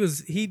know, but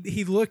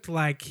he looked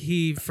like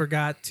he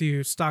forgot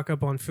to stock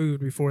up on food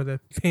before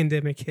the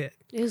pandemic hit.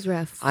 It was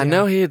rough. I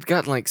know he had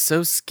gotten like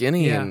so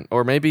skinny, Yeah. and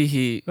or maybe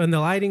he And the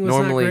lighting was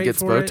normally not great gets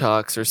for it.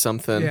 Botox or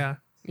something. Yeah.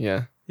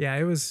 Yeah. Yeah,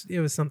 it was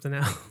something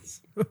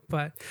else.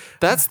 But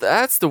That's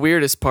the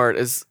weirdest part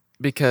is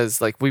because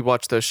like we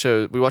watch that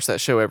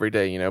show every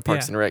day, you know,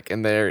 Parks Yeah. and Rec,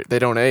 and they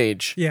don't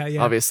age. yeah,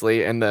 yeah.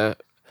 Obviously, and the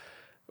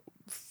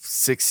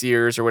 6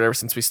 years or whatever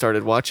since we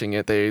started watching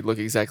it, they look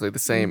exactly the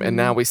same. Mm-hmm. And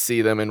now we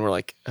see them and we're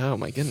like, oh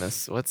my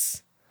goodness,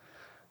 what's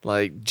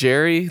like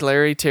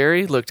Larry,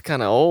 Terry looked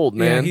kind of old,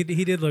 man. Yeah,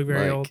 he did look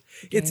very Like, old.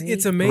 It's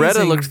Gary. amazing.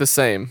 Retta looked the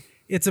same.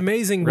 It's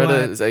amazing Retta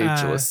what is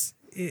ageless.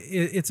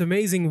 It's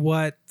amazing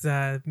what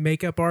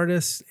makeup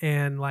artists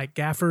and like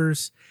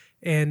gaffers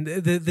and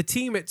the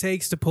team it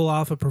takes to pull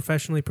off a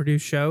professionally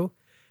produced show.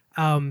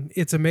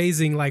 It's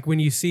amazing, like when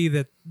you see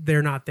that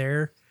they're not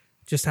there,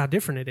 just how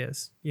different it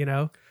is, you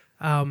know.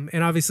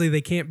 And obviously they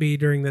can't be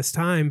during this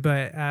time,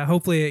 but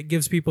hopefully it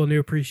gives people a new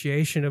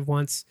appreciation of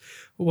once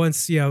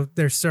you know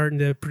they're starting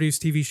to produce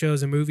TV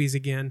shows and movies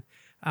again.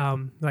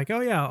 Like, oh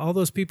yeah, all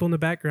those people in the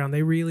background,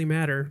 they really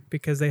matter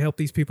because they help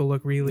these people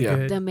look really Yeah.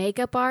 good. The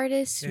makeup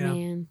artist, Yeah.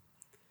 man,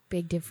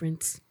 big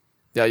difference.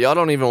 Yeah, y'all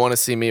don't even want to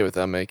see me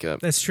without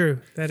makeup. That's true.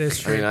 That is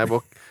I true. mean,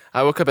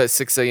 I woke up at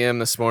 6 a.m.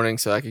 this morning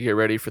so I could get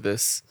ready for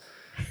this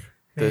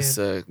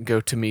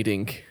go-to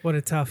meeting. What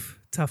a tough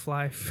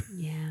life.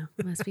 Yeah,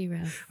 must be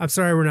rough. I'm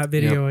sorry we're not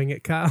videoing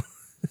it, Kyle.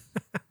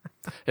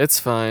 It's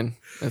fine.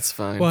 It's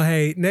fine. Well,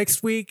 hey,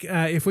 next week,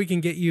 if we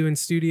can get you in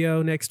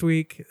studio next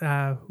week,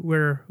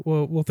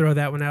 we'll throw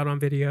that one out on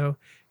video,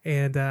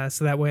 and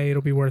so that way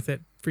it'll be worth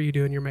it for you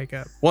doing your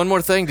makeup. One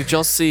more thing. Did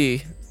y'all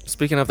see,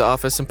 speaking of The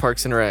Office and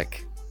Parks and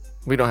Rec,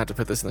 we don't have to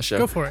put this in the show.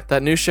 Go for it.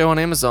 That new show on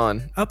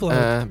Amazon.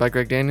 Upload. By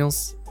Greg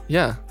Daniels.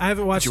 Yeah. I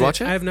haven't watched you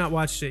watch it? I have not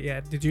watched it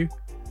yet. Did you?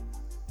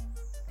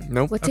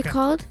 Nope. What's Okay. it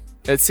called?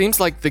 It seems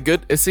like the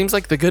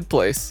good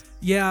place.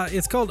 Yeah,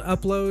 it's called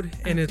Upload,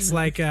 and it's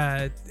like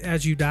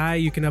as you die,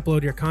 you can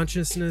upload your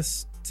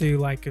consciousness to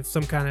like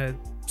some kind of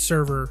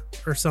server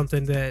or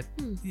something that,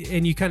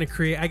 and you kind of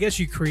create. I guess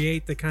you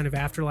create the kind of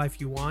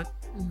afterlife you want,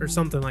 or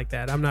something like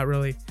that. I'm not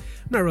really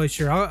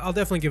sure. I'll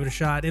definitely give it a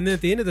shot. And then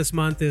at the end of this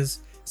month is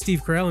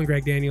Steve Carell and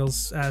Greg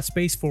Daniels'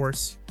 Space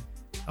Force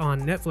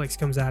on Netflix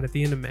comes out at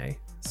the end of May,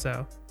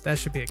 so that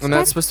should be And exciting.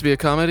 that's supposed to be a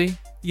comedy?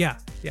 Yeah.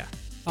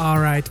 All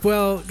right.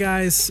 Well,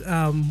 guys,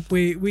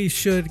 we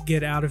should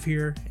get out of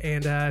here.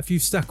 And if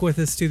you've stuck with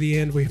us to the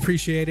end, we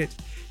appreciate it.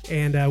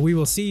 And we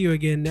will see you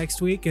again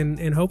next week.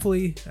 And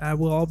hopefully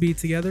we'll all be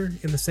together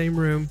in the same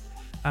room,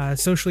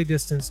 socially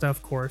distanced,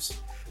 of course.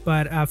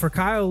 But for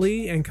Kyle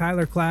Lee and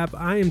Kyler Clapp,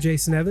 I am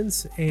Jason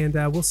Evans. And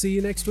we'll see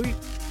you next week.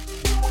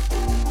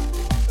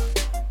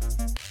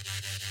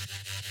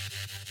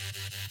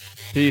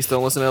 Peace.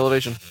 Don't listen to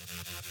Elevation.